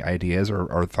any great ideas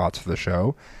or thoughts for the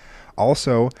show.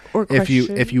 Also, Or if you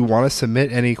questions. want to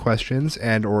submit any questions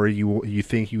and or you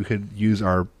think you could use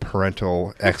our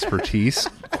parental expertise,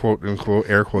 quote unquote,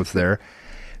 air quotes there,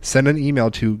 send an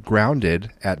email to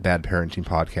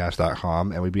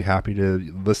grounded@badparentingpodcast.com, and we'd be happy to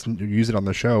use it on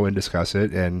the show and discuss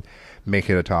it and make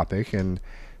it a topic and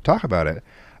talk about it.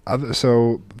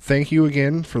 So thank you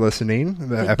again for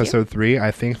listening. Episode 3. I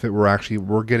think that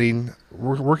we're getting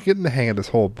the hang of this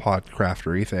whole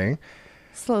podcraftery thing.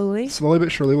 Slowly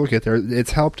but surely we'll get there.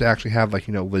 It's helped to actually have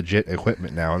legit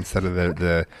equipment now instead of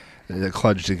the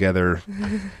kludged together.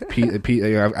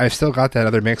 I've still got that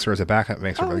other mixer as a backup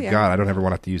mixer, but yeah. God, I don't ever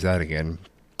want to have to use that again.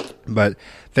 But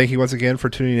thank you once again for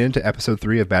tuning in to episode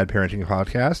 3 of Bad Parenting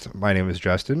Podcast. My name is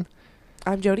Justin.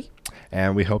 I'm Jody.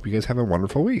 And we hope you guys have a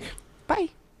wonderful week. Bye.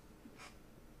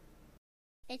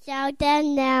 It's all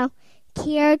done now.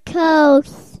 Here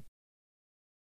goes.